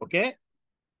 Okay.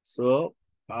 So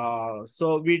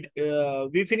we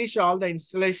finished all the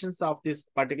installations of this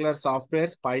particular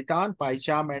softwares, Python,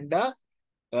 PyCharm, and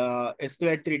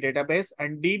SQLite3 database.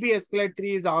 And DB-SQLite3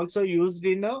 is also used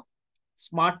in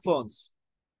smartphones.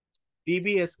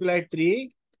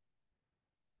 DB-SQLite3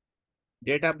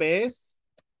 database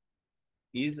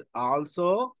is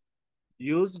also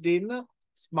used in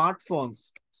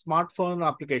smartphones, smartphone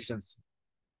applications.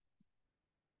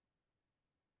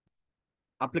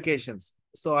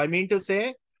 So I mean to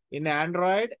say in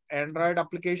Android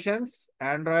applications,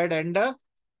 Android and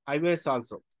iOS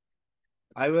also.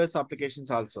 iOS applications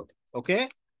also. Okay.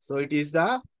 So it is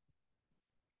the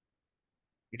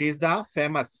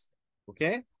famous.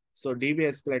 Okay. So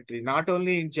DB-SQLite3, not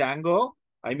only in Django,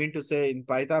 I mean to say in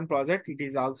Python project, it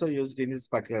is also used in this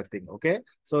particular thing. Okay.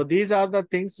 So these are the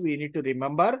things we need to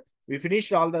remember. We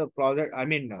finished all the project,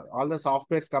 all the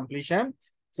software's completion.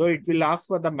 So it will ask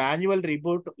for the manual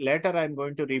reboot. Later, I'm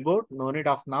going to reboot. No need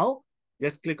of now.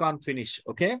 Just click on finish.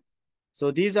 Okay.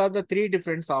 So these are the three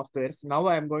different softwares. Now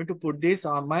I'm going to put this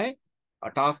on my a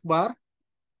taskbar.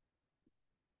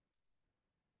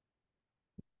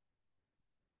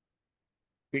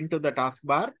 Pin to the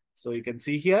taskbar. So you can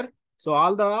see here. So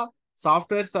all the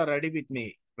softwares are ready with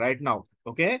me right now.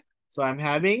 Okay. So I'm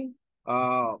having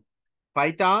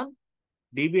Python,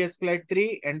 DB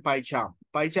 3 and PyCharm.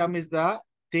 PyCharm is the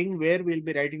thing where we'll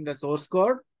be writing the source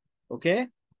code. Okay.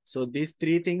 So these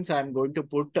three things I'm going to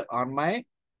put on my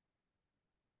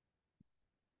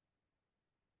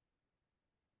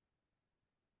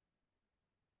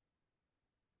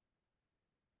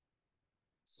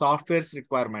software's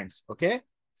requirements. Okay.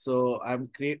 So I'm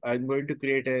going to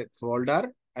create a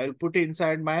folder. I'll put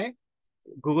inside my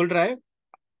Google Drive.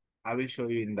 I will show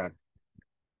you in that.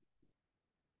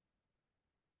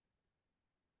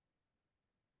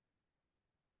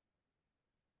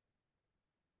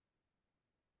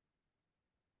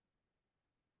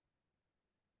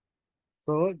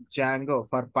 So Django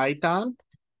for Python,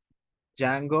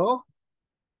 Django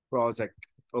project.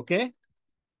 Okay.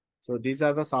 So these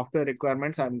are the software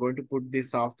requirements. I'm going to put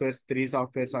these softwares, three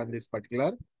softwares on this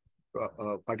particular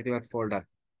folder.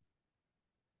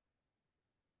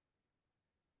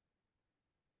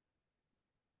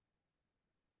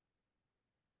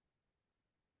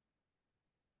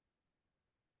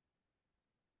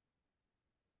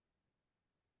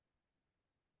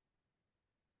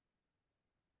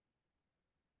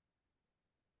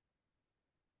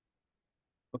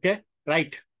 Okay.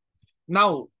 Right.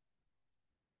 Now,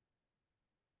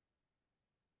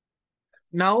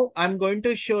 I'm going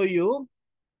to show you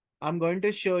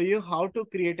how to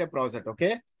create a project.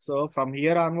 Okay. So from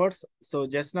here onwards, so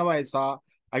just now I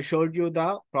showed you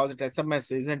the project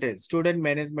SMS, isn't it? Student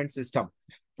management system.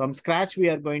 From scratch, we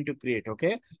are going to create.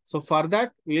 Okay. So for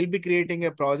that, we'll be creating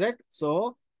a project.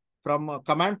 So from a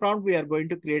command prompt, we are going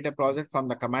to create a project from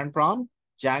the command prompt,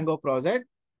 Django project.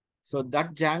 So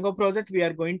that Django project, we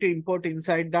are going to import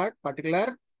inside that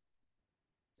particular.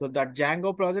 So that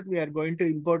Django project, we are going to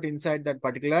import inside that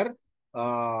particular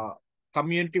uh,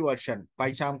 community version,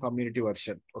 PyCharm community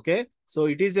version. Okay. So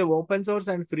it is a open source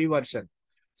and free version.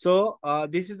 So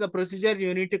this is the procedure.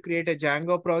 You need to create a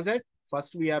Django project.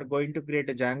 First, we are going to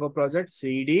create a Django project,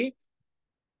 CD.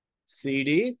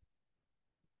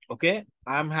 Okay.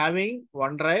 I'm having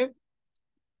OneDrive.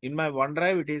 In my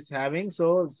OneDrive, it is having.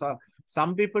 So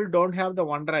some people don't have the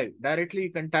OneDrive. Directly,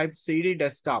 you can type CD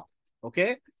desktop.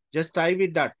 Okay. Just type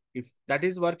with that. If that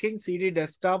is working, CD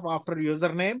desktop after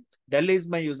username, Dell is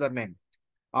my username.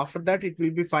 After that, it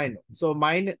will be fine. So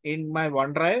mine in my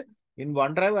OneDrive,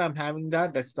 I'm having the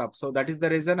desktop. So that is the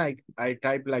reason I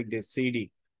type like this,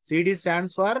 CD. CD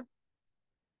stands for,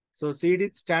 so CD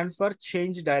stands for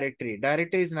change directory.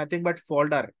 Directory is nothing but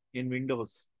folder in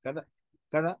Windows. Kada?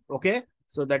 Kada? Okay.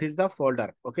 So that is the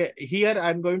folder. Okay. Here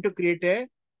I'm going to create a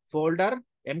folder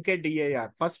mkdir.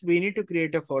 First, we need to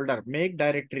create a folder, make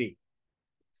directory.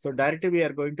 So directory we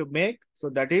are going to make. So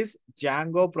that is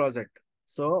Django project.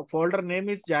 So folder name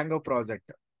is Django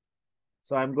project.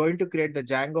 So I'm going to create the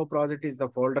Django project is the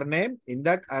folder name. In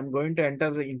that, I'm going to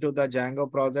enter into the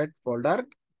Django project folder.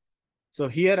 So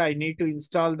here I need to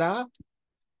install the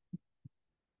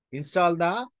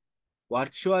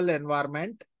virtual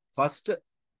environment first.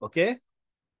 Okay.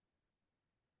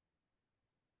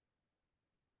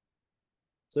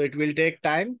 So it will take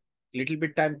time, little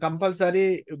bit time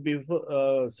compulsory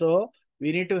before. So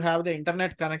we need to have the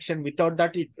internet connection. Without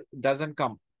that, it doesn't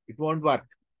come. It won't work.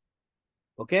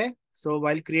 Okay. So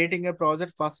while creating a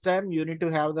project first time, you need to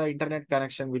have the internet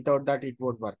connection. Without that, it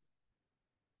won't work.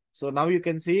 So now you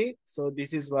can see, so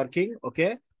this is working.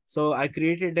 Okay. So I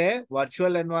created a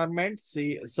virtual environment.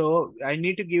 See, so I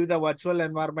need to give the virtual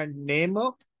environment name.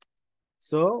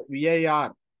 So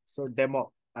VIR, so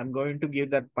demo. I'm going to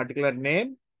give that particular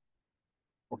name.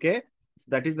 Okay. So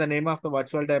that is the name of the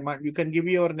virtual demo. You can give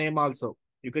your name also.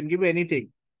 You can give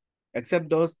anything except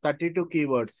those 32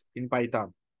 keywords in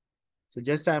Python. So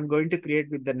just I'm going to create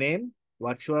with the name,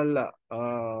 virtual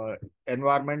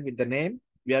environment with the name.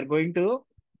 We are going to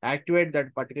activate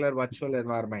that particular virtual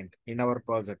environment in our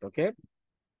project. Okay.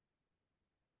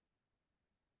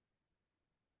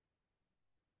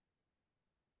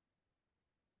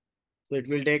 So it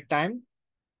will take time.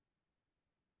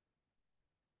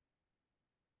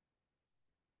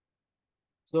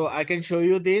 So I can show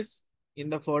you this in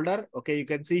the folder. Okay. You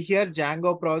can see here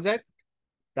Django project.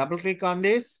 Double click on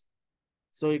this.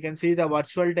 So you can see the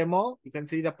virtual demo. You can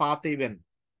see the path even.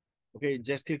 Okay.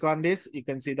 Just click on this. You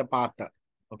can see the path.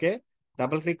 Okay.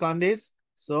 Double click on this.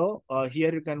 So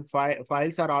here you can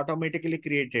files are automatically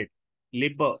created.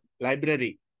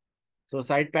 Library. So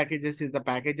site packages is the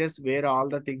packages where all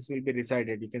the things will be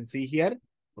resided. You can see here.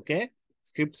 Okay.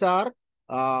 Scripts are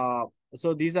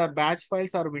So these are batch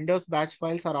files or Windows batch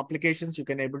files or applications you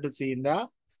can able to see in the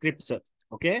scripts.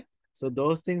 Okay. So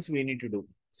those things we need to do.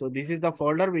 So this is the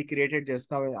folder we created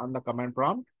just now on the command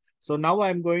prompt. So now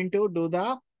I'm going to do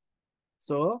the,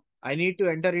 so I need to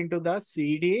enter into the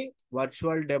CD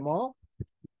virtual demo.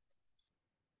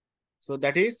 So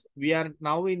that is, we are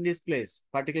now in this place,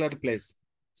 particular place.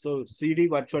 So CD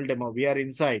virtual demo, we are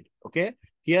inside. Okay.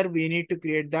 Here we need to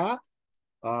create the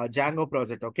Django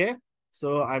project. Okay.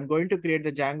 So I'm going to create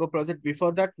the Django project.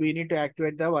 Before that, we need to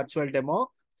activate the virtual demo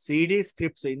CD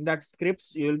scripts. In that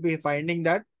scripts, you will be finding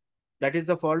that is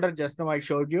the folder just now I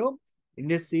showed you. In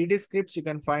this CD scripts, you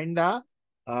can find the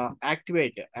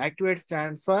activate. Activate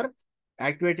stands for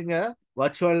activating the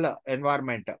virtual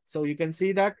environment. So you can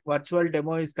see that virtual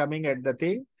demo is coming at the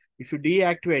thing. If you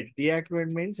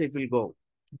deactivate means it will go.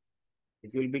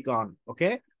 It will be gone.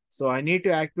 Okay. So I need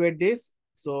to activate this.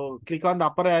 So click on the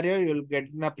upper area, you will get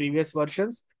in the previous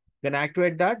versions. Then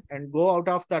activate that and go out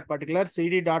of that particular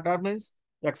CD data means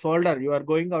that folder. You are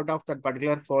going out of that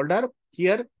particular folder.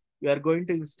 Here, you are going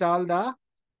to install the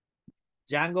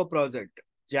Django project.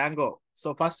 Django.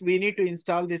 So first we need to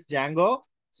install this Django.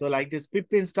 So like this pip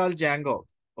install Django.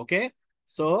 Okay.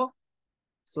 So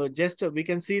just we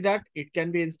can see that it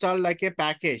can be installed like a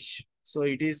package. So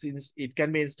it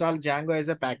can be installed Django as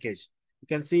a package. You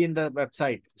can see in the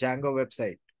website, Django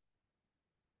website.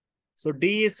 So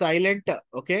D is silent.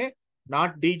 Okay.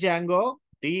 Not Django.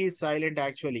 D is silent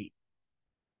actually.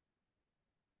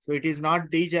 So it is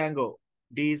not Django.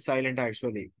 D is silent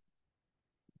actually.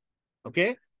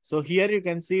 Okay. So here you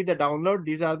can see the download.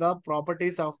 These are the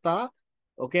properties of the,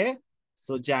 okay.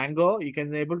 So Django, you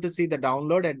can able to see the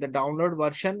download. At the download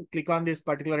version, click on this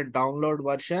particular download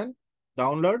version,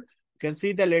 download. You can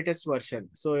see the latest version.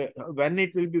 So when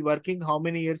it will be working, how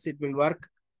many years it will work,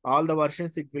 all the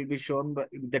versions, it will be shown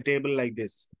in the table like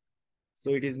this.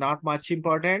 So it is not much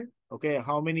important. Okay.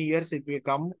 How many years it will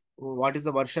come? What is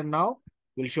the version now?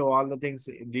 We'll show all the things,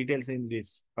 details in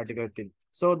this particular thing.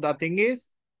 So the thing is,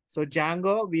 so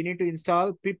Django, we need to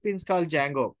install pip install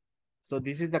Django. So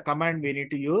this is the command we need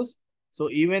to use. So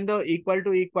even though equal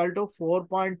to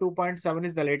 4.2.7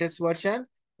 is the latest version,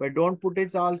 but don't put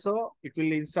it also, it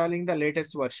will installing the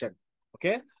latest version.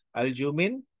 Okay. I'll zoom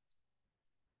in.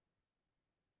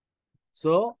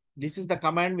 So this is the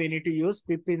command we need to use,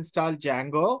 pip install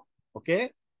Django.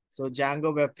 Okay. So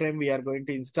Django web frame we are going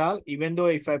to install. Even though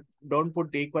if I don't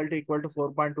put equal to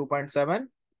 4.2.7,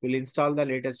 we'll install the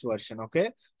latest version.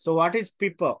 Okay. So what is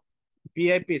pip?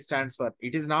 PIP stands for,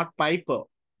 it is not pipe.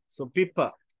 So pip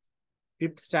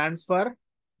stands for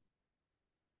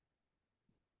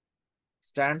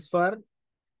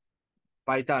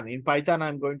Python. In Python,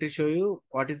 I'm going to show you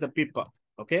what is the pip.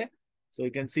 Okay. So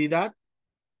you can see that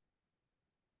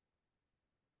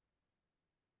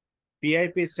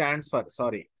PIP stands for,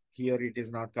 sorry, here it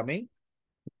is not coming.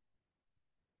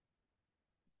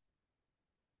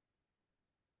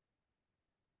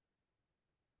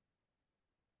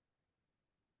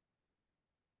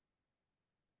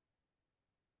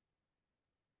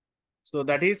 So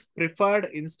that is preferred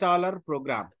installer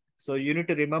program. So you need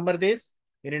to remember this.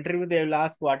 In interview, they will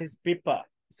ask what is pip.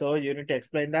 So you need to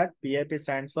explain that PIP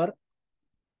stands for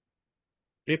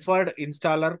preferred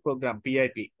installer program,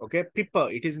 PIP. Okay, pip,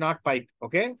 it is not pipe.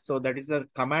 Okay, so that is the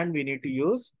command we need to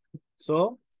use.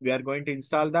 So we are going to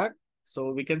install that.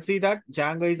 So we can see that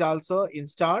Django is also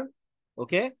installed.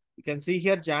 Okay, you can see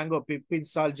here Django, pip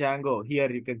install Django.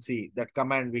 Here you can see that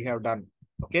command we have done.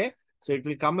 Okay, so it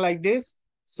will come like this.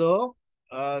 So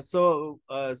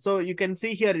so you can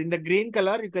see here in the green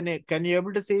color, can you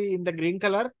able to see in the green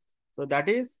color? So that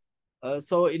is,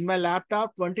 so in my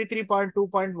laptop,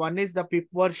 23.2.1 is the pip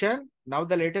version. Now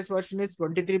the latest version is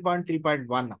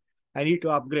 23.3.1. I need to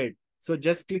upgrade. So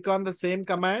just click on the same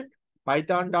command,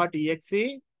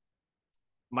 python.exe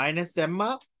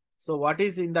 -m. So what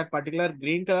is in that particular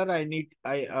green color?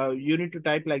 You need to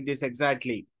type like this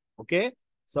exactly. Okay.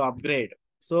 So upgrade.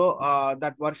 So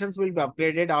that versions will be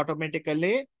upgraded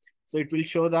automatically. So it will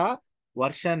show the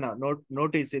version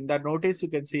notice. In that notice, you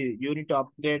can see you need to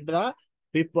upgrade the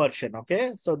pip version.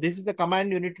 Okay. So this is the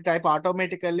command you need to type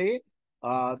automatically.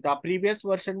 The previous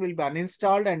version will be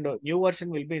uninstalled and new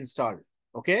version will be installed.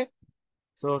 Okay.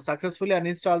 So successfully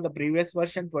uninstall the previous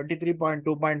version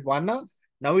 23.2.1.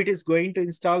 Now it is going to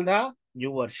install the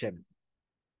new version.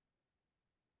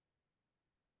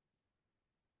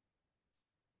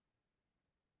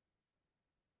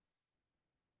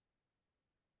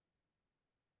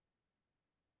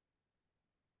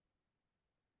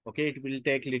 Okay, it will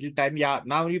take little time. Yeah,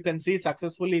 now you can see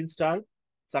successfully installed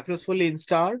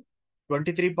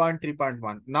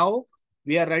 23.3.1. Now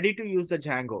we are ready to use the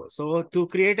Django. So to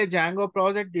create a Django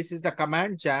project, this is the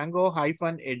command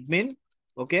Django-admin.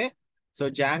 Okay. So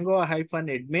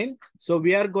Django-admin. So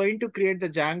we are going to create the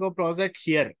Django project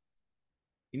here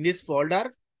in this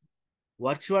folder,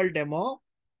 virtual demo.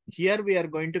 Here we are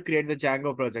going to create the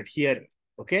Django project here.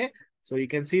 Okay. So you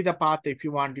can see the path. If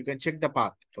you want, you can check the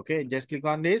path. Okay. Just click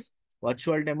on this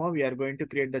virtual demo. We are going to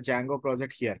create the Django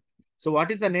project here. So what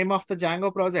is the name of the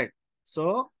Django project?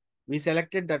 So we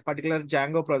selected that particular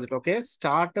Django project. Okay.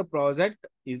 Start a project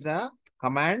is a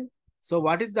command. So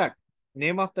what is that?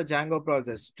 Name of the Django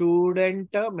project? Student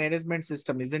management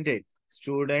system, isn't it?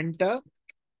 Student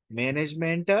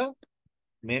management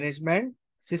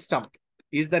system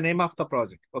is the name of the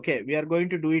project. Okay. We are going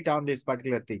to do it on this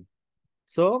particular thing.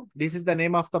 So this is the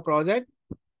name of the project.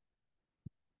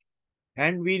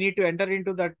 And we need to enter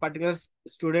into that particular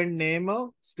student name,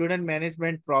 student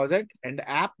management project, and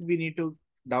app we need to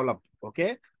develop.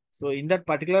 Okay. So in that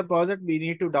particular project, we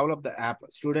need to develop the app,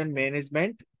 student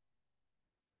management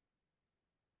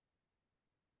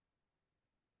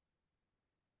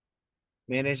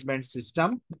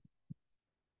system.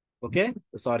 Okay.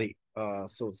 Sorry.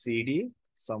 So CD,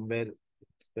 somewhere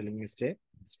spelling mistake,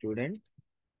 student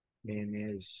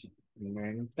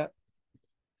management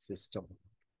system.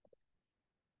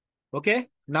 Okay.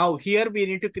 Now here we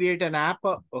need to create an app.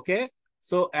 Okay.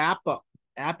 So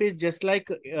app is just like,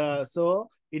 so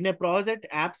in a project,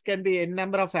 apps can be n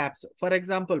number of apps. For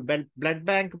example, blood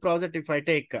bank project, if I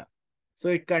take, so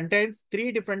it contains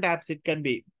 3 different apps it can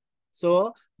be.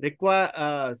 So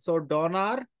so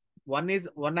donor,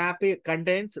 one app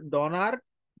contains donor,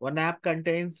 one app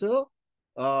contains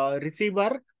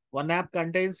receiver, one app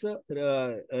contains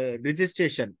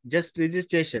registration, just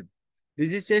registration.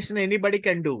 Registration anybody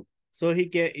can do. So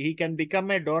he can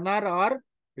become a donor or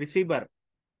receiver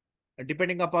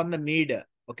depending upon the need.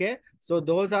 Okay. So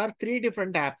those are 3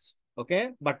 different apps.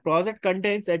 Okay. But project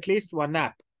contains at least one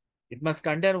app. It must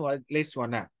contain at least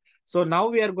one app. So now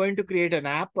we are going to create an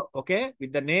app. Okay.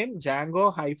 With the name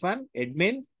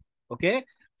Django-admin. Okay.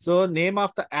 So name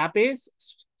of the app is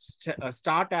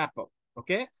start app.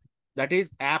 Okay. That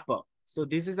is app. So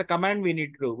this is the command we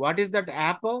need to do. What is that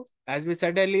app? As we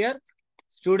said earlier,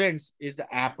 students is the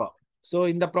app. So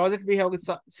in the project we have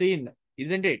seen,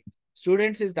 isn't it?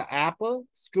 Students is the app.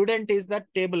 Student is the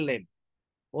table name.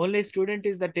 Only student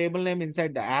is the table name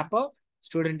inside the app.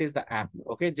 Student is the app.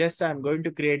 Okay, just I'm going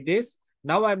to create this.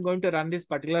 Now I'm going to run this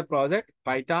particular project.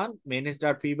 Python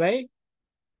manage.py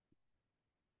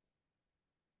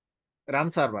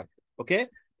run server. Okay.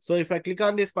 So if I click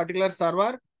on this particular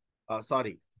server,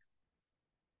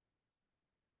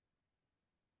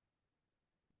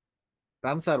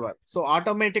 run server. So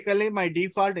automatically my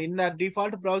default, in the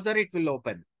default browser, it will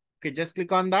open. Okay, just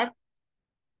click on that.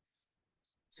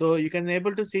 So you can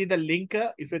able to see the link.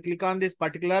 If you click on this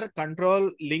particular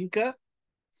control link,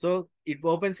 so it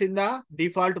opens in the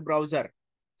default browser.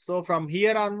 So from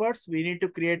here onwards, we need to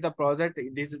create the project.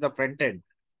 This is the front end.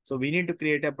 So we need to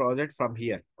create a project from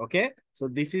here. Okay. So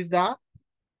this is the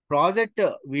project.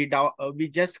 We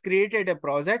just created a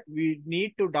project. We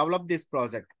need to develop this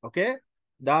project. Okay.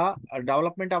 The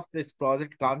development of this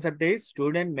project concept is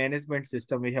student management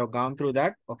system. We have gone through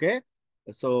that. Okay.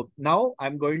 So now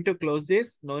I'm going to close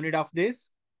this. No need of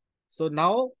this. So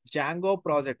now Django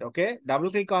project. Okay.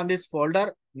 Double click on this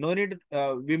folder. No need.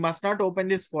 We must not open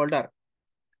this folder.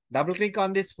 Double click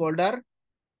on this folder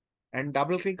and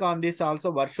double click on this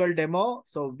also virtual demo.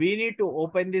 So we need to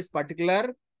open this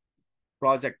particular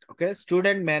project. Okay.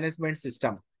 Student management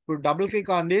system. To double click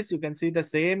on this, you can see the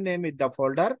same name with the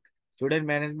folder. Student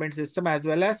management system as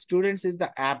well as students is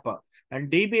the app. And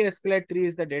DB SQLite 3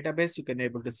 is the database you can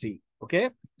able to see. Okay.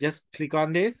 Just click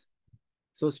on this.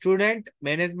 So student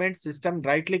management system,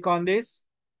 right click on this.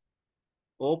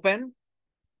 Open.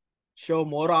 Show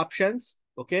more options.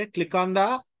 Okay. Click on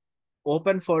the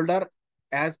open folder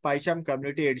as PyCharm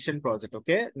Community Edition project.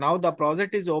 Okay. Now the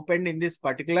project is opened in this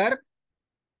particular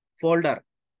folder.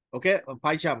 Okay.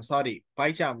 PyCharm, sorry.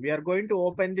 PyCharm. We are going to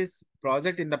open this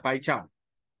project in the PyCharm.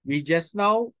 We just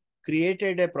now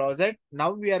created a project.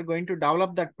 Now we are going to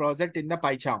develop that project in the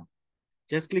PyCharm.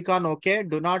 Just click on OK.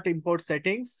 Do not import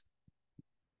settings.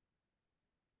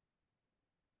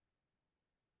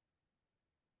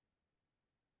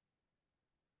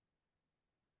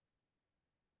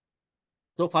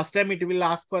 So first time it will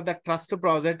ask for the trust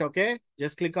project. Okay.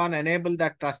 Just click on enable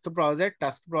that trust project.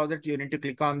 Trust project, you need to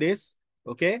click on this.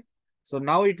 Okay. So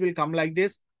now it will come like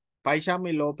this. PyCharm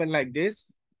will open like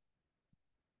this.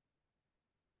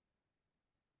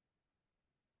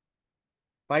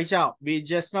 PyCharm, we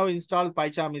just now installed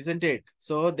PyCharm, isn't it?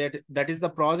 So that is the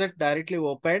project directly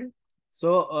opened.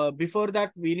 So before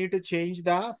that, we need to change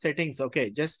the settings. Okay,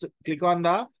 just click on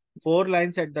the 4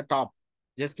 lines at the top.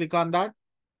 Just click on that.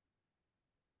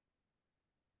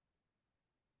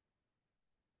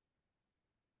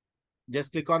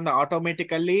 Just click on the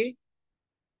automatically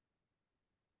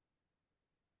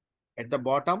at the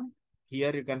bottom.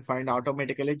 Here you can find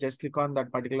automatically. Just click on that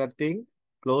particular thing.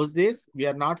 Close this. We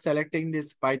are not selecting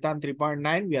this Python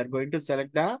 3.9. We are going to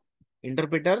select the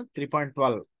interpreter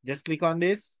 3.12. Just click on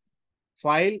this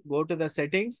file. Go to the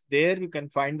settings. There you can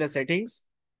find the settings.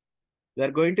 We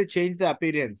are going to change the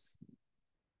appearance.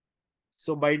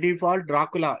 So by default,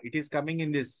 Dracula, it is coming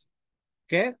in this.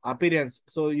 Okay, appearance.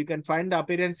 So you can find the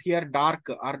appearance here, dark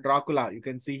or Dracula. You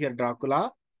can see here Dracula.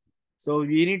 So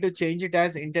we need to change it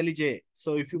as IntelliJ.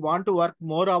 So if you want to work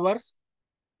more hours,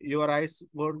 your eyes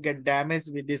won't get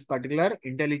damaged with this particular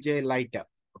IntelliJ light.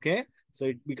 Okay, so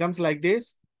it becomes like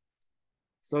this.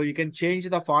 So you can change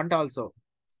the font also.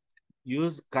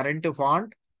 Use current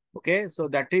font. Okay, so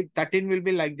that 13 will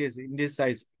be like this in this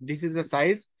size. This is the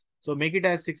size. So make it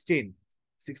as 16.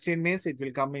 16 means it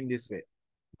will come in this way.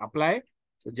 Apply.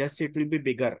 So just it will be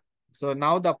bigger. So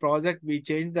now the project, we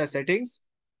change the settings.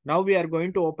 Now we are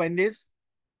going to open this.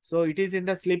 So it is in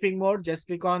the sleeping mode. Just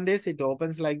click on this. It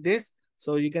opens like this.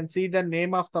 So you can see the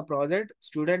name of the project,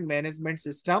 Student Management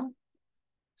System.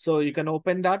 So you can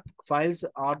open that. Files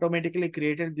automatically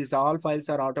created. These all files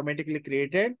are automatically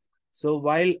created. So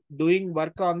while doing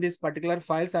work on this particular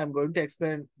files, I'm going to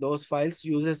explain those files,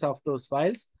 uses of those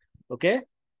files. Okay.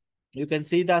 You can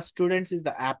see the students is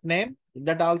the app name.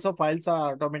 That also files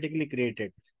are automatically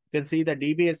created. You can see the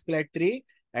DB SQLite 3,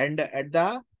 and at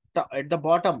the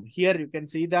bottom here you can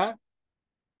see the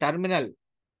terminal.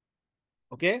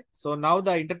 Okay, so now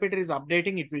the interpreter is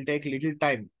updating. It will take little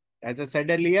time. As I said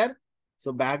earlier,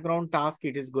 so background task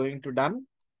it is going to done.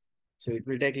 So it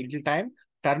will take little time.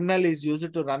 Terminal is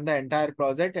used to run the entire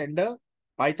project, and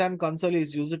Python console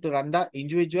is used to run the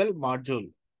individual module.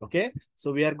 Okay,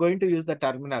 so we are going to use the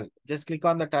terminal. Just click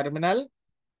on the terminal.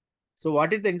 So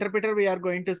what is the interpreter we are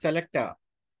going to select?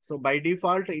 So by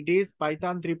default, it is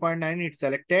Python 3.9. It's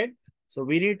selected. So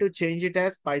we need to change it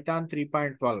as Python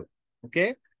 3.12.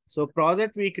 Okay. So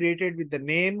project we created with the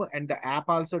name and the app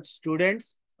also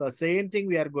students. The same thing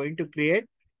we are going to create.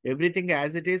 Everything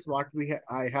as it is what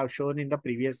I have shown in the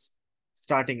previous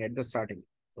at the starting.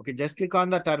 Okay. Just click on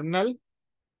the terminal.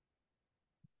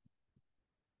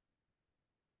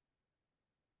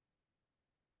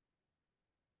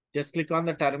 Just click on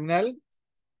the terminal.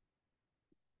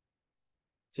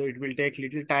 So it will take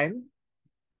little time.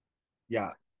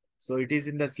 Yeah. So it is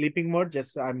in the sleeping mode.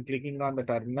 Just I'm clicking on the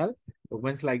terminal.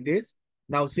 Opens like this.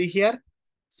 Now see here.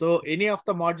 So any of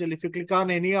the module, if you click on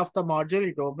any of the module,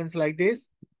 it opens like this.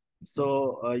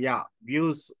 So yeah,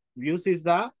 views. Views is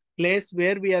the place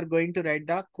where we are going to write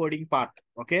the coding part.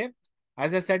 Okay.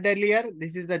 As I said earlier,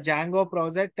 this is the Django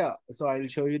project. So I will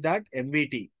show you that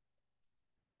MVT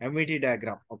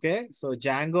diagram. Okay. So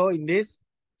Django in this.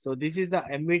 So this is the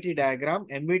MVT diagram.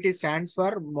 MVT stands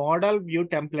for model view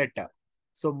template.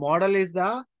 So model is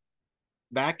the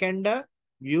backend.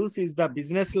 Views is the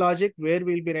business logic where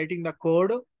we'll be writing the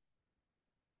code,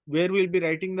 where we'll be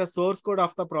writing the source code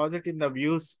of the project in the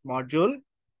views module.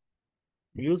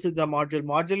 Views is the module.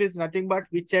 Module is nothing but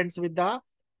which ends with the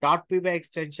 .py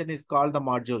extension is called the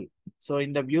module. So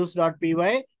in the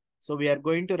views.py, so we are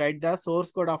going to write the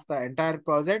source code of the entire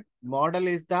project. Model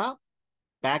is the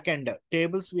backend.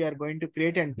 Tables we are going to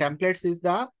create, and templates is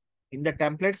in the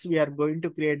templates we are going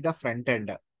to create the front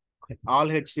end. All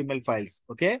HTML files.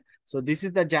 Okay. So this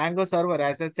is the Django server.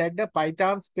 As I said, the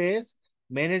Python space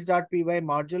manage.py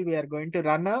module, we are going to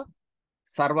run a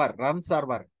server. Run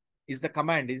server is the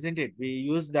command, isn't it? We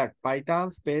use that Python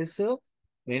space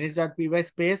manage.py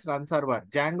space run server.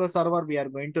 Django server we are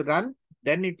going to run.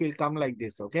 Then it will come like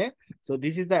this. Okay. So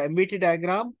this is the MVT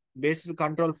diagram based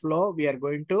control flow. We are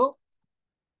going to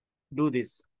do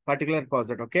this particular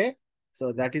project. Okay.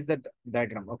 So that is the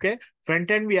diagram. Okay.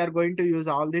 Front end, we are going to use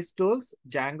all these tools.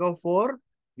 Django 4,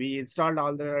 we installed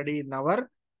already in our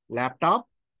laptop.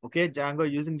 Okay. Django,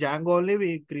 using Django only,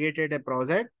 we created a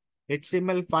project.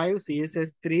 HTML5,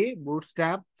 CSS3,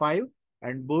 Bootstrap 5,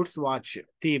 and Bootswatch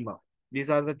theme. These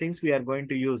are the things we are going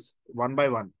to use one by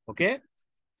one. Okay.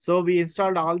 So we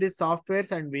installed all these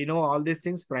softwares and we know all these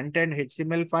things, front end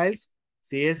HTML files,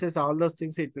 CSS, all those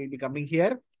things, it will be coming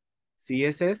here.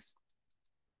 CSS,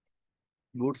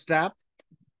 Bootstrap.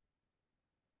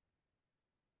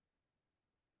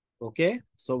 Okay.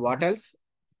 So what else?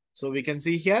 So we can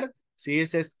see here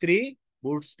CSS3,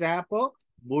 Bootstrap,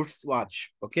 Bootswatch.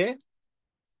 Okay.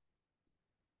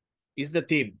 Is the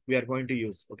theme we are going to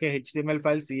use. Okay. HTML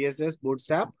file, CSS,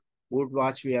 Bootstrap, boot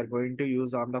watch we are going to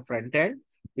use on the front end.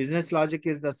 Business logic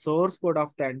is the source code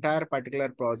of the entire particular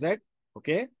project.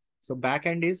 Okay. So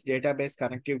backend is database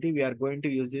connectivity. We are going to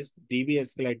use this DB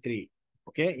SQLite 3.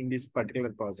 Okay. In this particular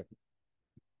project.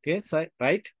 Okay. So,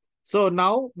 right. So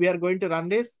now we are going to run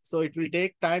this. So it will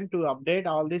take time to update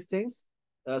all these things.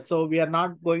 So we are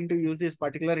not going to use this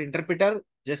particular interpreter.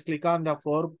 Just click on the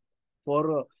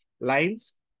four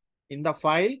lines in the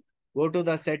file. Go to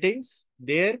the settings.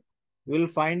 There you will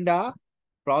find the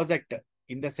project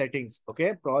in the settings.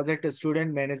 Okay. Project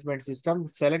student management system.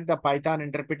 Select the Python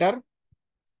interpreter.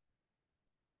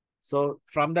 So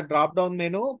from the drop down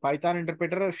menu, Python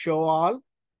interpreter show all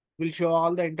will show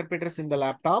all the interpreters in the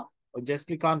laptop. Just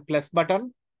click on plus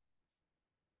button.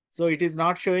 So it is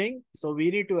not showing. So we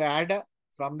need to add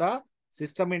from the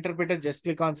system interpreter. Just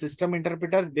click on system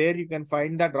interpreter. There you can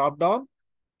find the drop down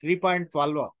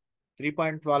 3.12.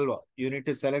 3.12. You need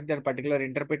to select that particular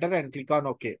interpreter and click on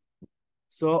OK.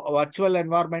 So a virtual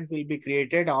environment will be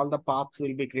created. All the paths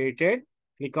will be created.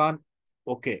 Click on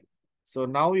OK. So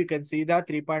now you can see the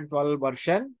 3.12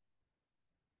 version.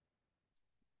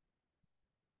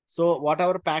 So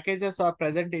whatever packages are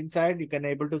present inside, you can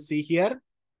able to see here.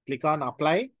 Click on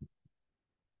apply.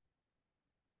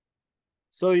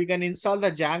 So you can install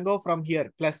the Django from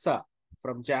here. Plus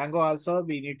from Django also,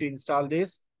 we need to install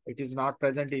this. It is not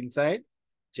present inside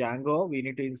Django. We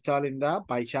need to install in the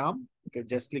PyCharm. You can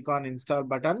just click on install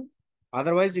button.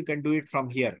 Otherwise, you can do it from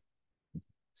here.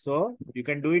 So you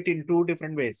can do it in two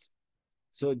different ways.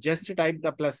 So just type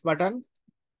the plus button.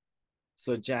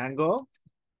 So Django.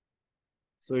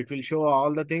 So it will show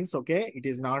all the things. Okay. It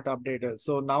is not updated.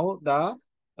 So now the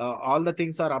all the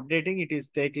things are updating. It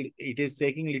is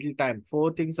taking little time.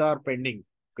 4 things are pending.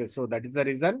 Okay. So that is the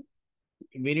reason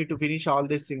we need to finish all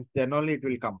these things. Then only it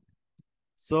will come.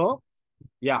 So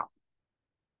yeah.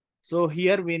 So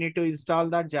here we need to install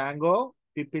the Django.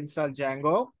 Pip install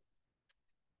Django.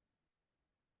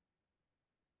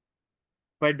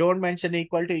 If I don't mention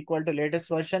equal to latest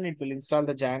version, it will install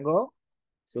the Django.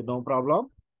 So no problem.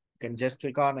 You can just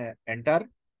click on enter.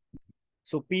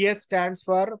 So PS stands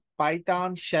for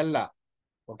Python shell.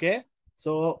 Okay.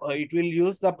 So it will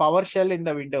use the PowerShell in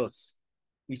the Windows,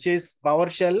 which is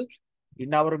PowerShell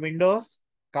in our Windows.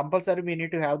 Compulsory we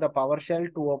need to have the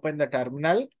PowerShell to open the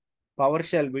terminal.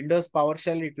 PowerShell, Windows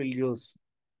PowerShell it will use.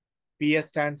 PS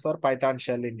stands for Python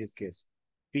shell in this case.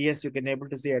 PS you can able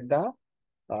to see at the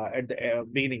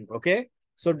beginning. Okay.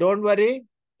 So don't worry.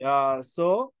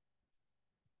 So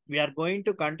we are going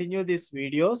to continue these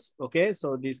videos. Okay.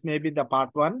 So this may be the part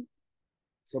 1.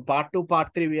 So part 2,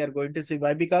 part 3, we are going to see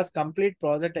why. Because complete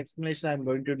project explanation I'm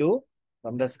going to do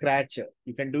from the scratch.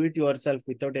 You can do it yourself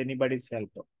without anybody's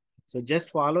help. So just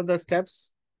follow the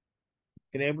steps.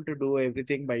 You can able to do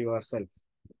everything by yourself.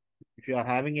 If you are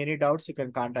having any doubts, you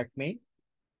can contact me.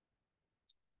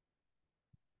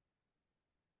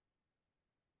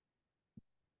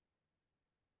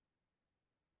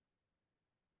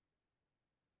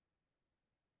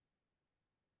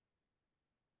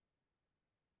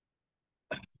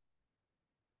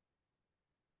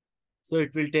 So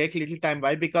it will take little time.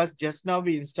 Why? Because just now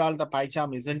we installed the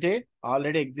PyCharm, isn't it?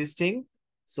 Already existing.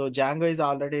 So Django is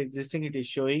already existing. It is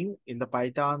showing in the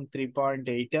Python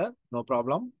 3.8. No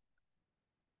problem.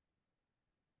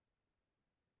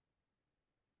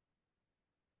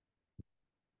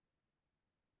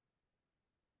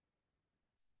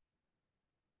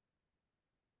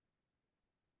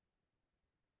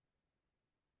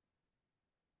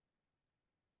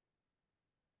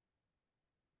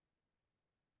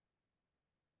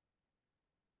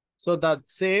 So the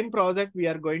same project we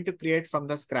are going to create from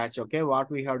the scratch. Okay.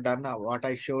 What we have done, what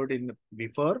I showed in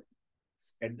before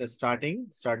at the starting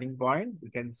point, you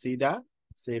can see the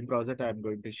same project I'm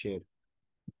going to share.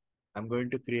 I'm going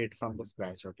to create from the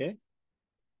scratch. Okay.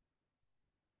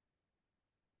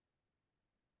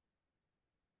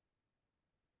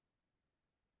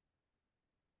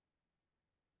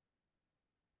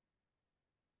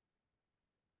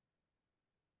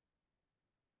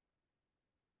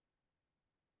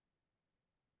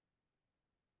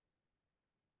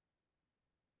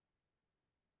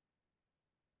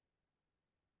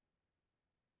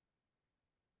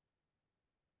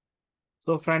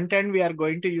 So front end, we are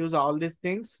going to use all these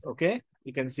things. Okay.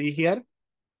 You can see here.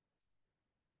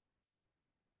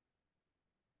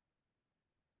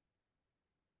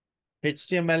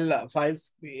 HTML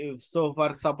files. So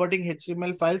for supporting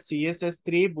HTML files,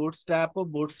 CSS3, Bootstrap,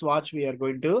 Bootswatch, we are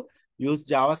going to use.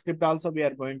 JavaScript also we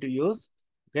are going to use.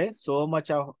 Okay. So much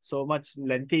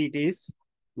lengthy it is.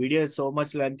 Video is so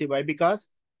much lengthy. Why?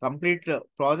 Because complete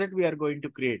project we are going to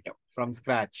create from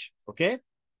scratch. Okay.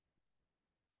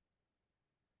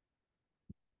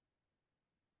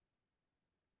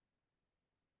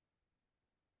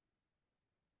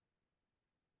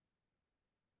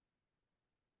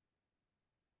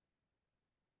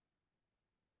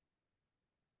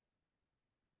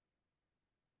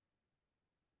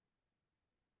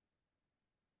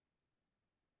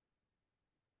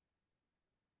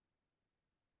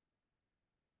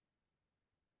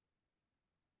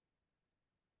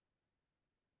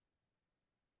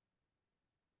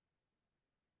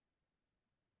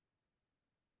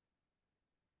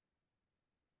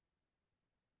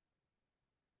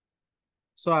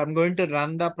 So I'm going to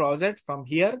run the project from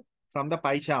here, from the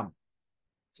PyCharm.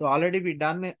 So already we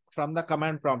done it from the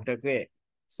command prompt. Okay.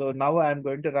 So now I'm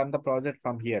going to run the project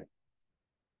from here.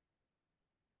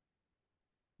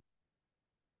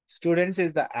 Students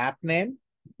is the app name.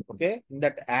 Okay. In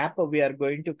that app, we are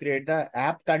going to create the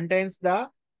app contains the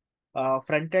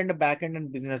front end, back end,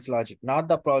 and business logic, not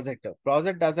the project.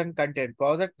 Project doesn't contain.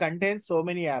 Project contains so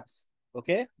many apps.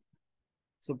 Okay.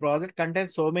 So project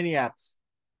contains so many apps.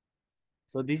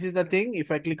 So this is the thing. If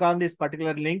I click on this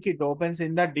particular link, it opens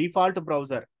in the default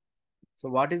browser. So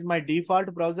what is my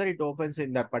default browser? It opens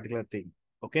in that particular thing.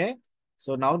 Okay.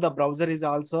 So now the browser is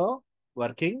also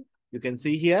working. You can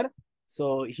see here.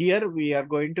 So here we are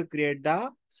going to create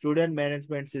the student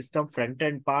management system front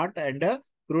end part and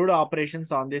CRUD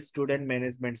operations on this student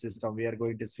management system. We are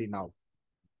going to see now.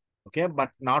 Okay.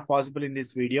 But not possible in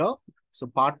this video. So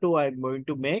part 2 I'm going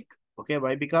to make. Okay.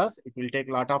 Why? Because it will take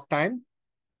a lot of time.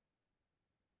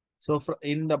 So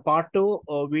in the part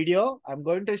 2 video, I'm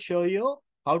going to show you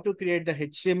how to create the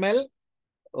HTML.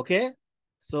 Okay.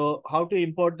 So how to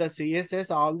import the CSS,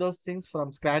 all those things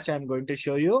from scratch, I'm going to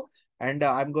show you. And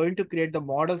I'm going to create the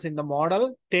models in the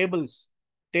model tables.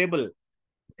 Table.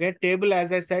 Okay. Table,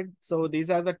 as I said. So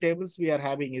these are the tables we are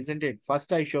having, isn't it?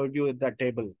 First, I showed you the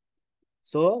table.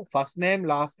 So first name,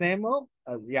 last name,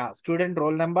 yeah, student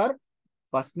roll number,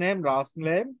 first name, last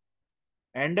name,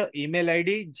 and email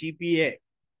ID, GPA.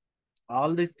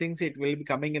 All these things, it will be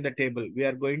coming in the table. We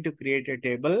are going to create a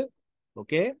table.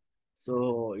 Okay.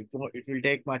 So it will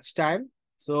take much time.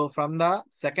 So from the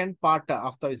second part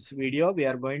of this video, we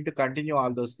are going to continue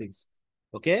all those things.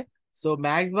 Okay. So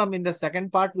maximum in the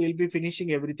second part, we'll be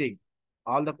finishing everything,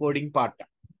 all the coding part.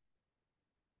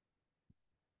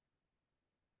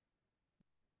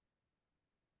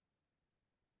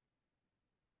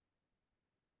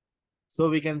 So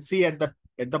we can see at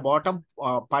the bottom,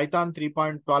 Python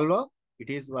 3.12, it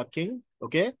is working.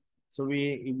 Okay. So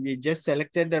we just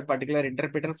selected that particular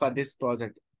interpreter for this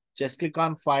project. Just click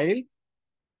on File,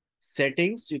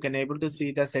 Settings. You can able to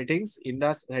see the settings. In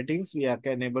the settings, we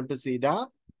can able to see the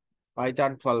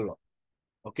Python 12.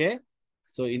 Okay.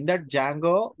 So in that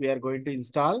Django, we are going to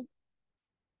install.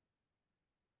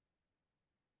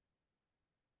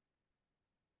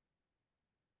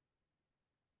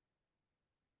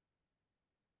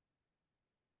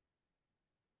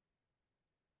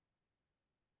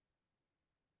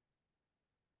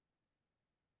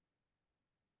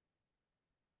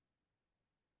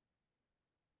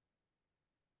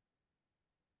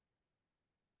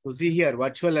 So see here,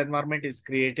 virtual environment is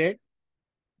created.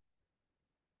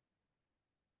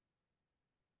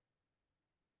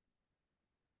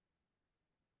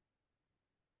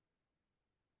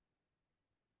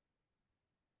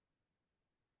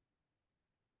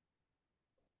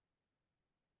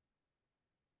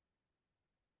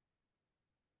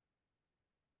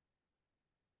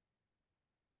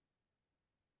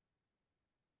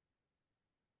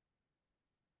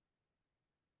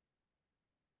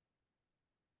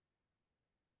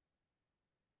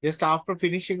 Just after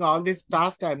finishing all this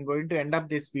task, I'm going to end up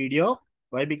this video.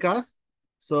 Why? Because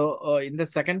so in the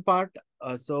second part,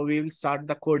 so we will start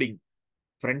the coding,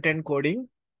 front end coding,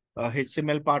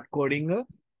 HTML part coding,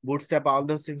 bootstrap, all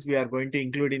those things we are going to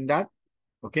include in that.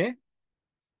 Okay.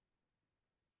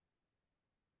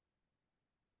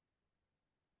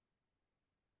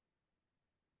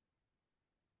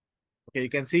 Okay. You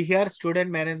can see here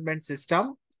student management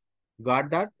system.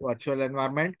 Got that virtual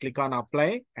environment. Click on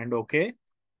apply and okay.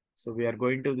 So we are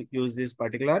going to use this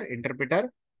particular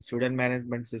interpreter, student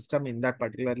management system. In that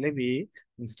particularly we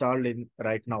installed in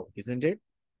right now, isn't it?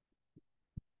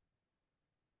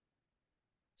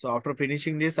 So after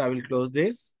finishing this, I will close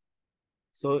this.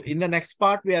 So in the next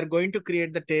part, we are going to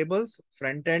create the tables,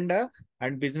 front end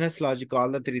and business logic, all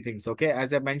the three things. Okay.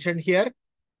 As I mentioned here.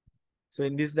 So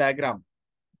in this diagram,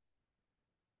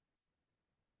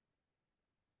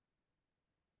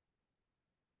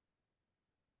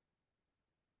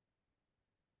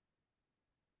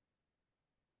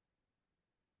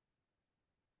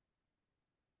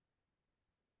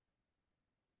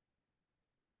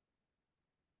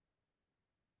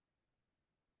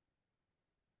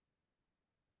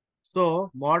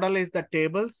 so model is the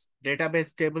tables,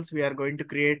 database tables. We are going to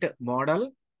create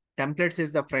model. Templates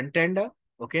is the front end.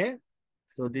 Okay.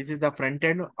 So this is the front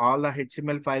end. All the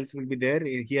HTML files will be there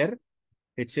here.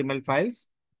 HTML files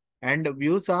and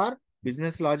views are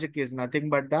business logic is nothing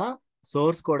but the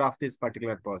source code of this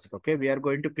particular project. Okay. We are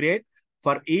going to create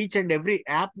for each and every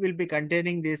app will be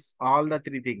containing this, all the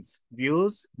three things,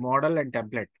 views, model and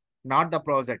template, not the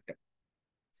project.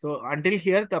 So until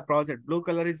here, the project, blue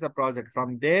color is the project.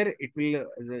 From there, it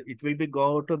will be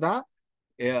go to the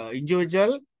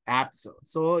individual apps.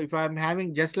 So if I'm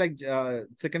having just like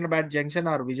Secunderabad Junction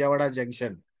or Vijayawada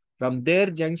Junction, from their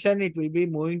junction, it will be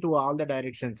moving to all the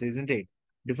directions, isn't it?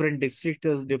 Different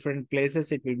districts, different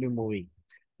places, it will be moving.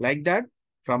 Like that,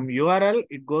 from URL,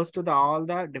 it goes to the all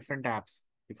the different apps.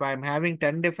 If I'm having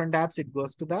 10 different apps, it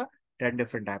goes to the 10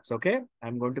 different apps. Okay,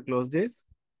 I'm going to close this.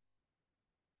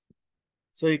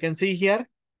 So you can see here.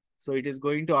 So it is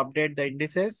going to update the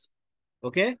indices.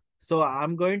 Okay, so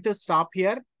I'm going to stop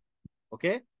here.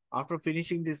 Okay, after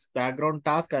finishing this background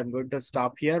task, I'm going to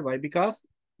stop here. Why? Because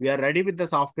we are ready with the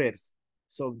softwares.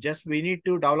 So just we need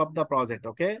to develop the project.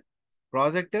 Okay,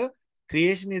 project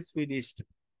creation is finished.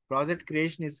 Project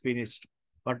creation is finished,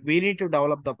 but we need to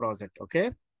develop the project.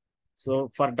 Okay, so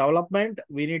for development,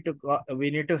 we need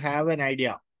to have an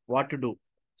idea what to do.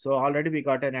 So already we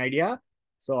got an idea.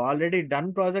 So already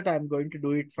done project, I'm going to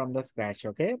do it from the scratch.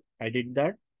 Okay, I did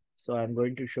that. So I'm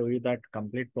going to show you that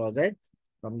complete project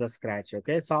from the scratch.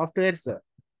 Okay, softwares.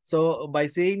 So by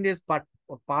seeing this part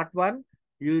one,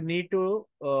 you need to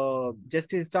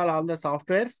just install all the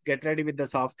softwares. Get ready with the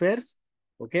softwares.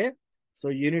 Okay, so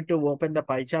you need to open the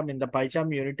PyCharm. In the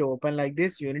PyCharm, you need to open like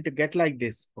this. You need to get like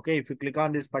this. Okay. If you click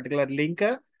on this particular link,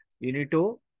 you need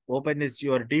to open this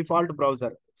your default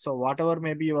browser. So whatever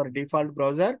may be your default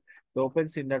browser, it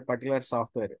opens in that particular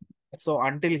software. So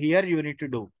until here, you need to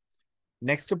do.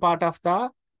 Next part of the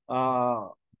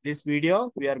this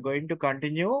video, we are going to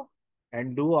continue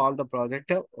and do all the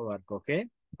project work. Okay.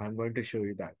 I'm going to show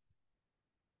you that.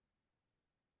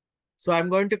 So I'm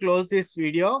going to close this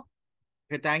video.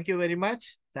 Okay, thank you very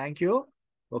much. Thank you.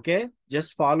 Okay,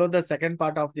 just follow the second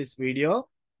part of this video.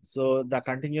 So the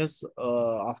continuous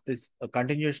of this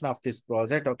continuation of this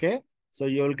project. Okay, so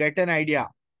you will get an idea.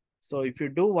 So if you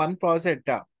do one project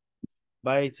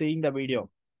by seeing the video,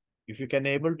 if you can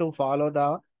able to follow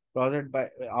the project by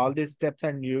all these steps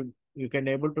and you can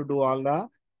able to do all the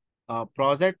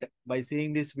project by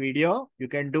seeing this video, you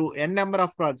can do n number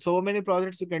of projects. So many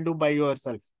projects you can do by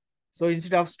yourself. So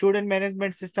instead of student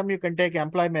management system, you can take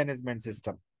employee management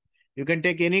system. You can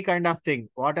take any kind of thing.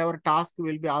 Whatever task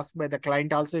will be asked by the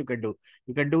client also you can do.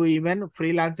 You can do even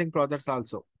freelancing projects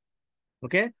also.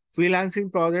 Okay.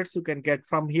 Freelancing projects you can get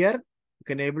from here. You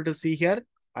can able to see here.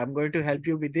 I'm going to help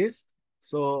you with this.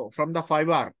 So from the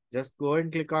 5R, just go and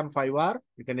click on 5R.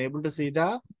 You can able to see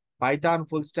the Python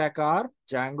full stack or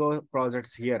Django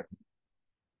projects here.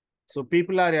 So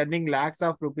people are earning lakhs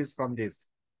of rupees from this.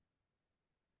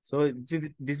 So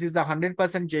this is the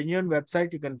 100% genuine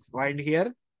website you can find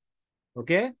here.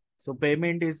 Okay. So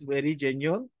payment is very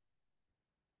genuine.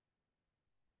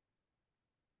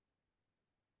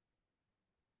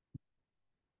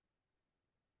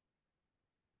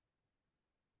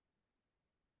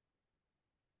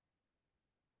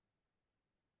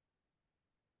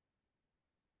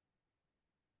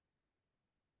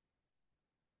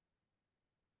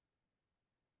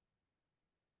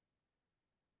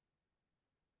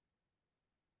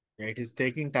 Yeah, it is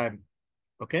taking time.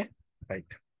 Okay. Right.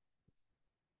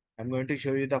 I'm going to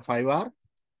show you the 5R.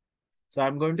 So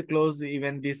I'm going to close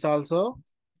even this also.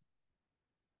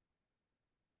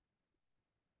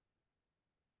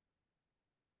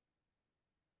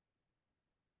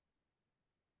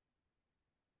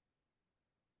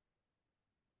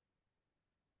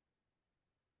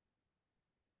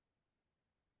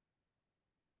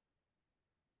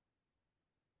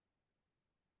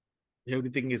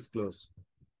 Everything is closed.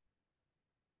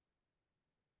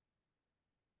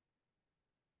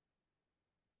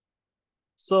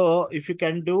 So if you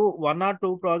can do one or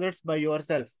two projects by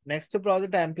yourself, next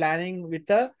project I'm planning with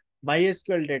a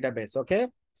MySQL database. Okay.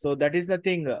 So that is the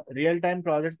thing. Real-time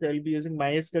projects, they will be using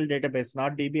MySQL database,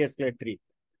 not DB 3.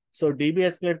 So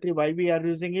DB 3, why we are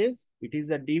using is, it is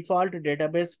a default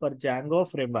database for Django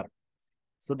framework.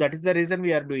 So that is the reason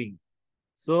we are doing.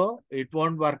 So it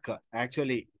won't work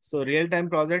actually. So real-time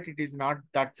project, it is not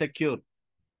that secure.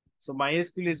 So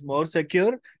MySQL is more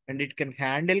secure and it can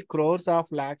handle crores of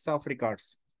lakhs of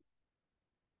records.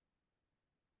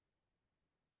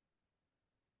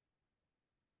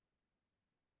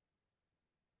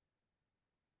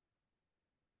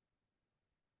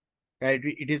 Right?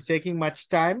 It is taking much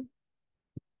time.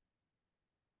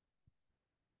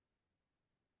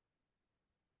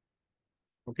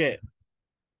 Okay.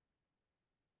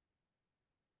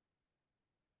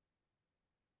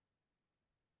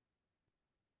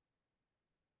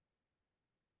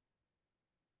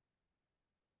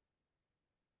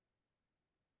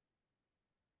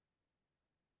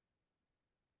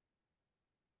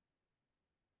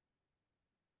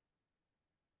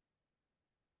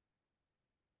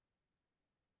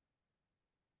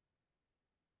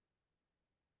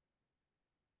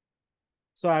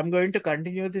 So I'm going to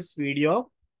continue this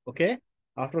video. Okay.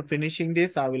 After finishing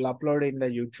this, I will upload in the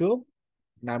YouTube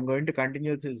and I'm going to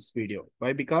continue this video.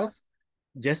 Why? Because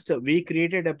just we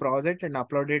created a project and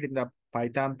uploaded in the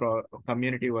Python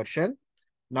community version.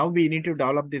 Now we need to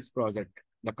develop this project.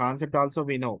 The concept also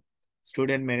we know,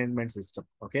 student management system.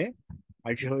 Okay.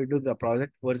 I show you the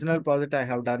project. Original project I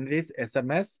have done this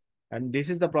SMS, and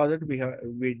this is the project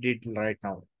we did right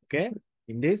now. Okay.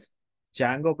 In this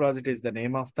Django project is the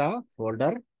name of the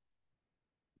folder.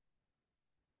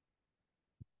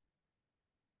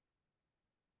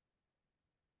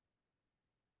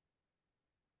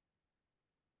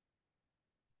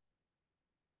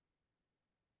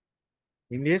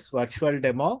 In this virtual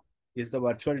demo is the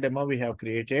virtual demo we have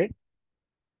created.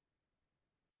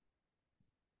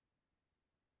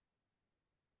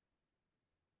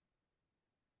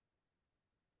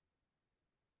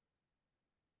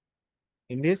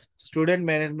 In this student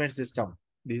management system,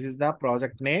 this is the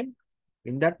project name.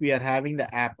 In that we are having the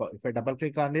app. If I double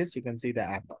click on this, you can see the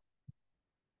app.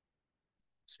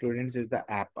 Students is the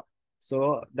app.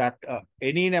 So that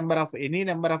any number of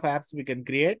apps we can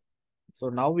create. So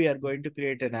now we are going to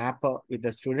create an app with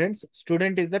the students.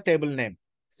 Student is the table name.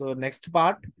 So in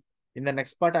the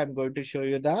next part, I'm going to show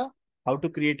you the how to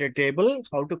create a table,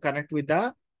 how to connect with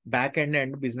the backend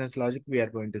and business logic we are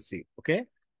going to see. Okay.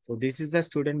 So this is the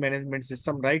student management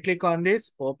system. Right click on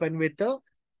this, open with the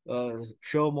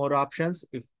show more options.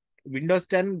 If Windows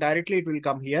 10 directly it will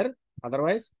come here.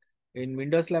 Otherwise, in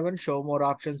Windows 11, show more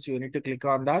options. You need to click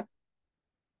on that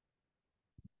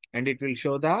and it will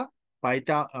show the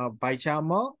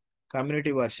PyCharm community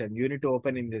version. You need to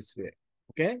open in this way.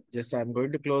 Okay, just I'm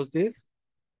going to close this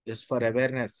just for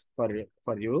awareness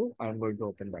for you. I'm going to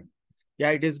open that. Yeah,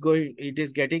 it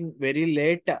is getting very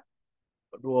late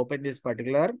to open this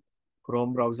particular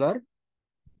Chrome browser.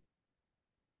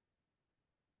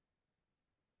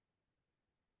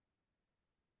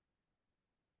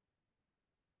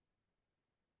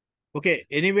 Okay,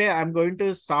 anyway, I'm going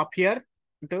to stop here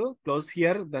to close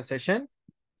here the session.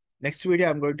 Next video,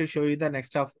 I'm going to show you the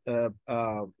next of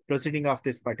proceeding of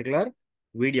this particular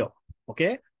video.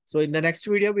 Okay. So in the next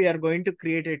video, we are going to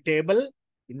create a table.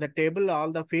 In the table,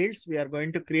 all the fields we are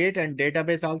going to create and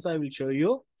database also I will show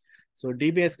you. So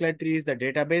DB-SQL3 is the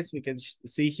database we can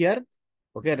see here.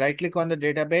 Okay. Right click on the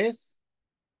database.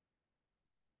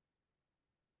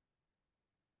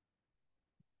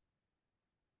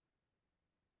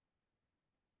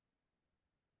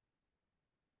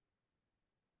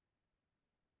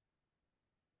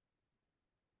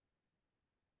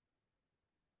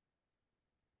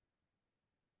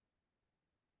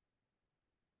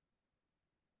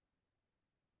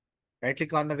 Right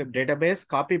click on the database,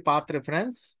 copy path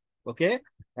reference. Okay.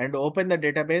 And open the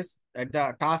database at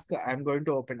the task. I'm going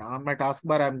to open on my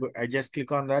taskbar. I just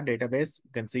click on the database. You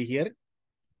can see here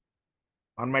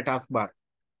on my taskbar.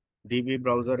 DB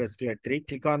browser SQL3.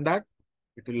 Click on that.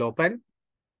 It will open.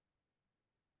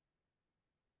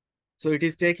 So it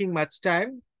is taking much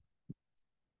time.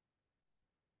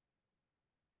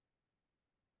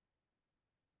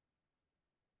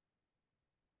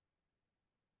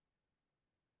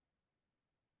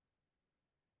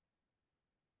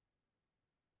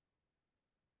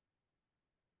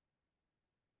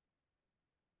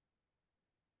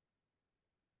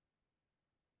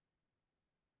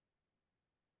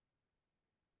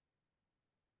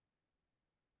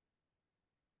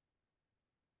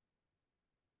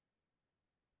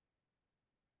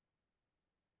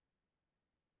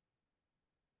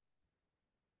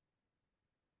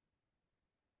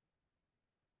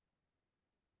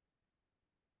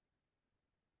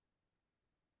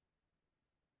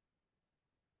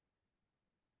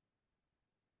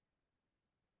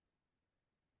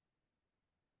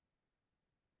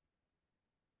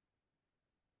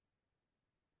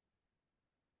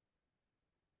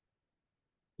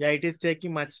 Yeah, it is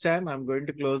taking much time. I'm going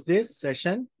to close this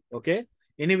session. Okay.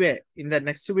 Anyway, in the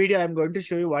next video, I'm going to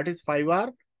show you what is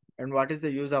 5R and what is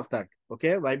the use of that.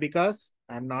 Okay. Why? Because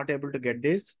I'm not able to get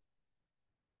this.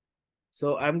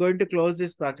 So I'm going to close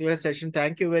this particular session.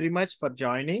 Thank you very much for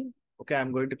joining. Okay.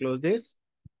 I'm going to close this.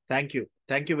 Thank you.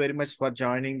 Thank you very much for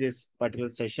joining this particular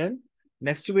session.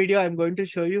 Next video, I'm going to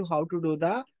show you how to do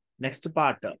the next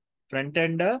part, front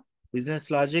end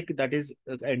business logic, that is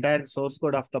entire source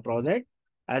code of the project,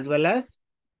 as well as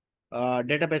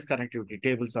database connectivity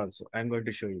tables also. I'm going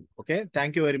to show you. Okay.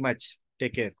 Thank you very much.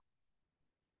 Take care.